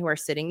women who are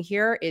sitting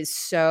here, is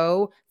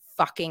so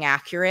fucking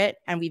accurate.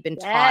 And we've been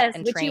taught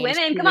and trained.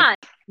 Women, come on.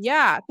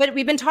 Yeah. But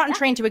we've been taught and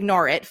trained to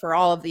ignore it for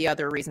all of the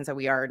other reasons that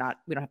we don't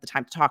have the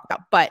time to talk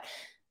about, but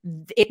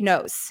it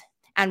knows.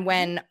 And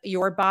when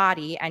your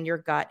body and your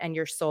gut and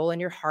your soul and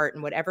your heart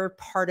and whatever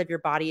part of your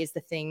body is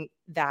the thing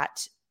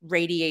that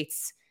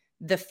radiates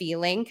the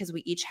feeling, because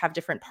we each have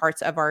different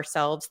parts of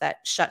ourselves that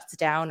shuts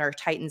down or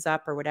tightens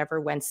up or whatever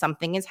when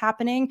something is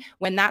happening,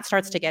 when that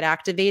starts to get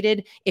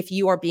activated, if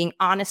you are being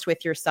honest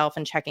with yourself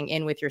and checking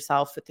in with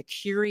yourself with the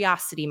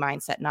curiosity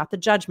mindset, not the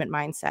judgment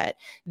mindset,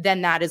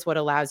 then that is what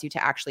allows you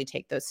to actually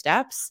take those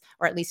steps,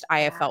 or at least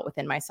I have felt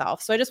within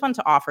myself. So I just wanted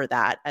to offer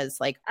that as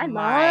like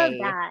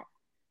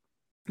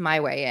my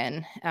way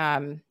in.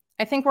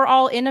 I think we're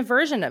all in a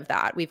version of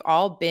that. We've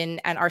all been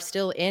and are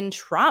still in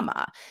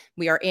trauma.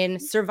 We are in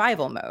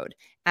survival mode.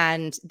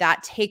 And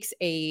that takes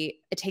a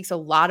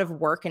lot of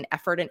work and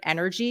effort and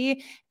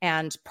energy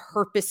and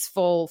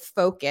purposeful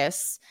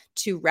focus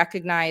to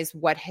recognize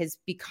what has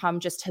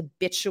become just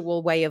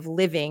habitual way of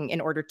living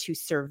in order to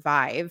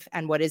survive,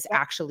 and what is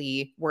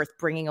actually worth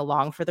bringing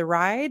along for the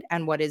ride,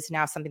 and what is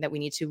now something that we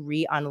need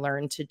to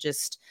unlearn to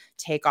just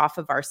take off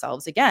of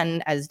ourselves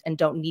again and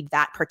don't need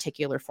that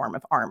particular form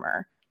of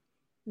armor.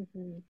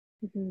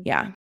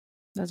 Yeah,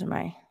 those are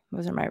my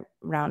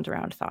round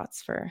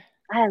thoughts for.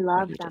 I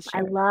love them.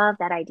 I love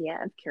that idea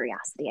of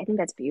curiosity. I think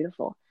that's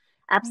beautiful.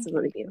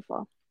 Absolutely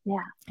beautiful.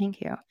 Yeah.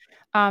 Thank you.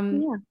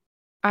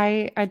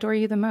 I adore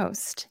you the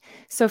most.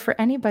 So for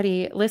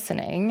anybody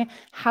listening,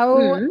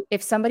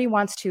 if somebody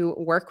wants to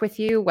work with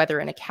you, whether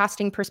in a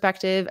casting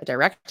perspective, a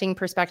directing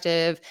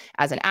perspective,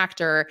 as an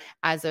actor,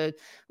 as a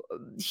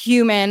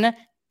human,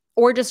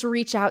 or just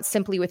reach out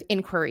simply with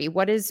inquiry,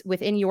 what is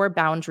within your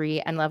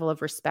boundary and level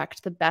of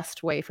respect the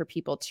best way for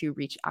people to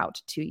reach out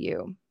to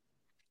you?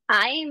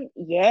 Find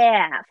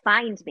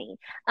me.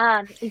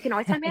 You can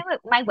always find me on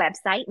my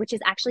website, which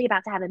is actually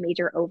about to have a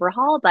major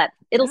overhaul, but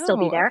it'll still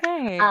be there.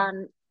 Okay.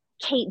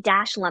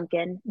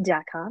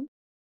 Kate-Lumpkin.com.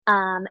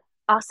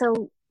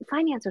 Also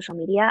find me on social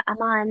media.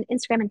 I'm on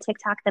Instagram and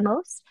TikTok the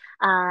most.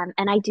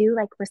 And I do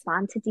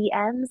respond to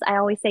DMs. I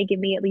always say, give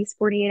me at least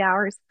 48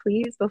 hours,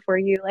 please, before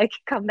you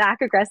come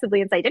back aggressively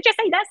and say, did you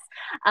say this?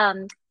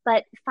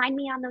 But find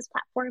me on those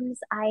platforms.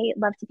 I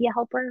love to be a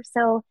helper.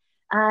 So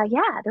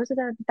those are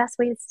the best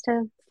ways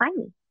to find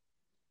me.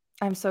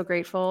 I'm so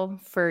grateful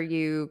for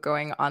you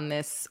going on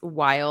this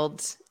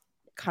wild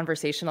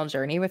conversational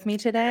journey with me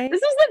today.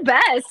 This was the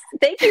best.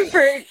 Thank you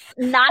for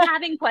not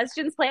having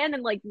questions planned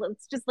and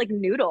let's just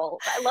noodle.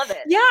 I love it.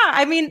 Yeah,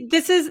 I mean,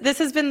 this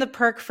has been the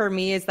perk for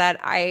me, is that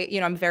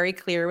I'm very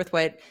clear with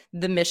what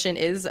the mission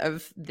is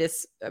of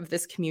this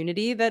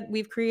community that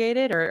we've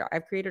created, or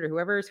I've created, or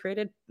whoever has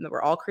created, that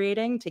we're all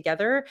creating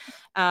together.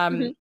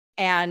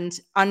 And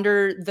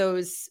under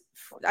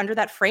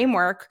that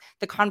framework,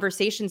 the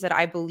conversations that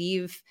I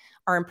believe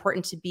are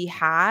important to be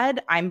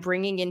had, I'm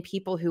bringing in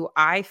people who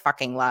I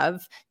fucking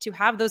love to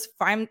have those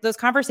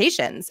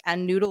conversations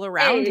and noodle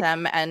around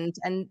them and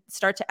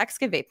start to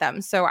excavate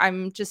them. So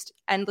I'm just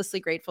endlessly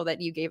grateful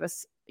that you gave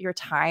us your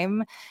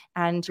time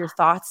and your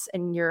thoughts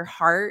and your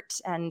heart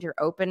and your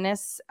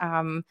openness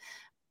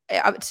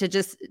to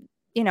just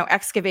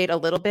excavate a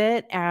little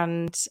bit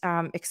and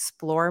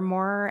explore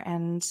more.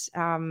 And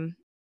I'm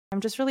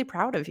just really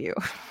proud of you.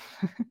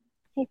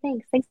 Hey,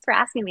 thanks. Thanks for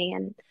asking me.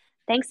 And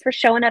thanks for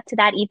showing up to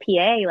that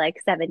EPA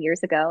like 7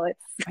 years ago. Oh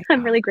my I'm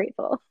God. really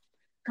grateful.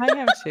 I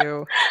am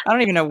too. I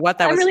don't even know what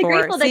that I'm was really for.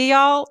 grateful that, See,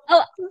 y'all?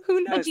 oh,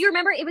 Who but knows? do you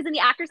remember it was in the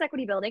Actors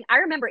Equity Building? I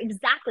remember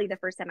exactly the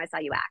first time I saw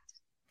you act.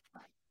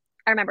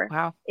 I remember.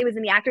 Wow. It was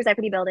in the Actors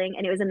Equity Building,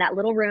 and it was in that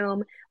little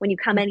room when you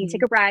come in, you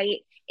take Mhm. a right,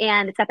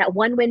 and it's got that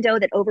one window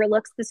that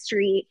overlooks the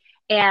street.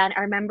 And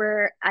I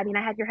remember, I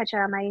had your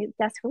headshot on my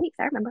desk for weeks.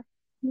 I remember.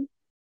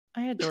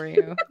 I adore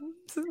you.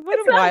 What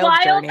It's a not wild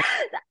wild. journey.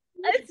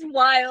 It's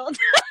wild.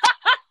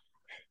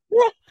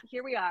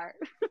 Here we are.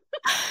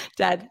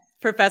 Dead.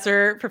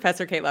 Professor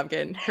Kate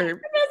Lumpkin. Her Professor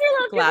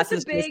Lumpkin with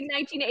glasses the just big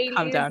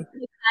calm 1980s, down.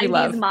 We 90s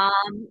love.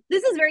 mom.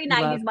 This is very We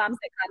love. 90s mom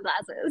sitcom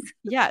glasses.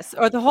 Yes.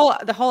 Or the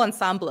whole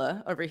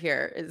ensemble over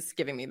here is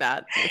giving me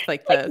that. It's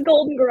like Like the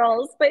Golden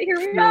Girls, but here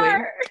we truly,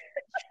 are.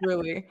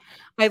 truly.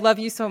 I love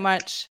you so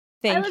much.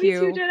 I Thank love you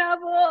too, you. Jen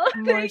Apple.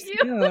 More Thank you.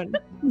 soon.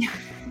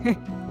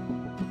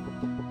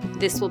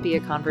 This will be a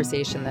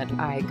conversation that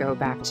I go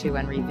back to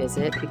and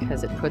revisit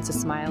because it puts a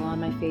smile on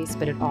my face,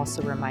 but it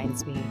also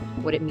reminds me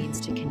what it means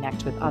to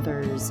connect with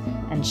others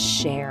and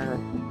share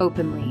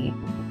openly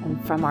and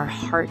from our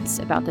hearts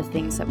about the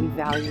things that we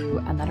value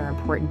and that are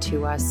important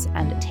to us,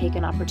 and take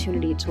an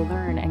opportunity to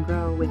learn and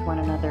grow with one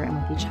another and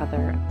with each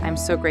other. I'm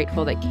so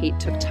grateful that Kate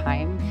took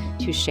time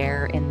to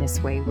share in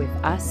this way with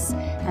us,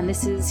 and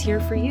this is here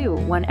for you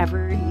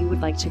whenever you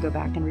would like to go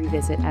back and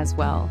revisit as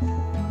well.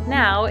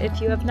 Now,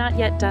 if you have not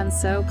yet done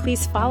so,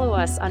 please follow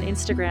us on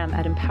Instagram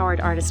at Empowered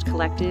Artist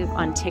Collective,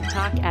 on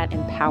TikTok at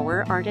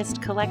Empower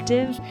Artist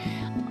Collective,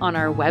 on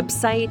our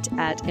website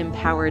at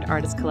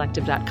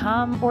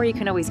empoweredartistcollective.com, or you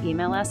can always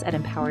email us at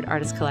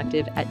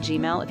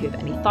empoweredartistcollective@gmail.com. If you have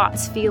any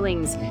thoughts,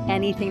 feelings,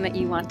 anything that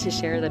you want to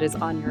share that is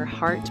on your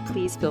heart,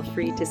 please feel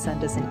free to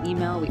send us an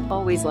email. We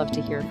always love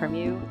to hear from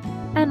you.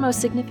 And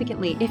most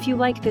significantly, if you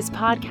like this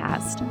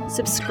podcast,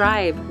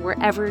 subscribe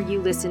wherever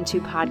you listen to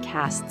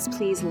podcasts.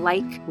 Please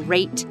like,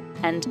 rate,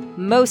 and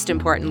most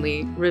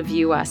importantly,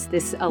 review us.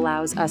 This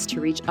allows us to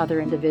reach other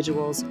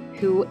individuals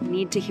who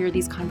need to hear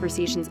these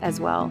conversations as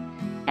well.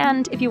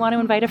 And if you want to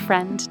invite a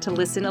friend to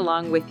listen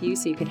along with you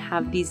so you can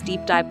have these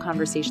deep dive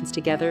conversations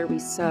together, we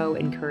so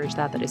encourage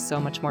that. That is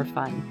so much more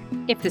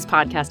fun. If this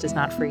podcast is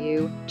not for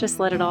you, just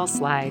let it all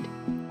slide.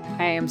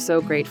 I am so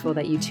grateful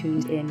that you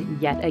tuned in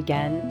yet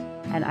again,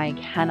 and I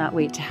cannot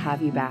wait to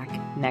have you back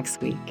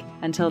next week.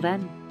 Until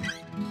then.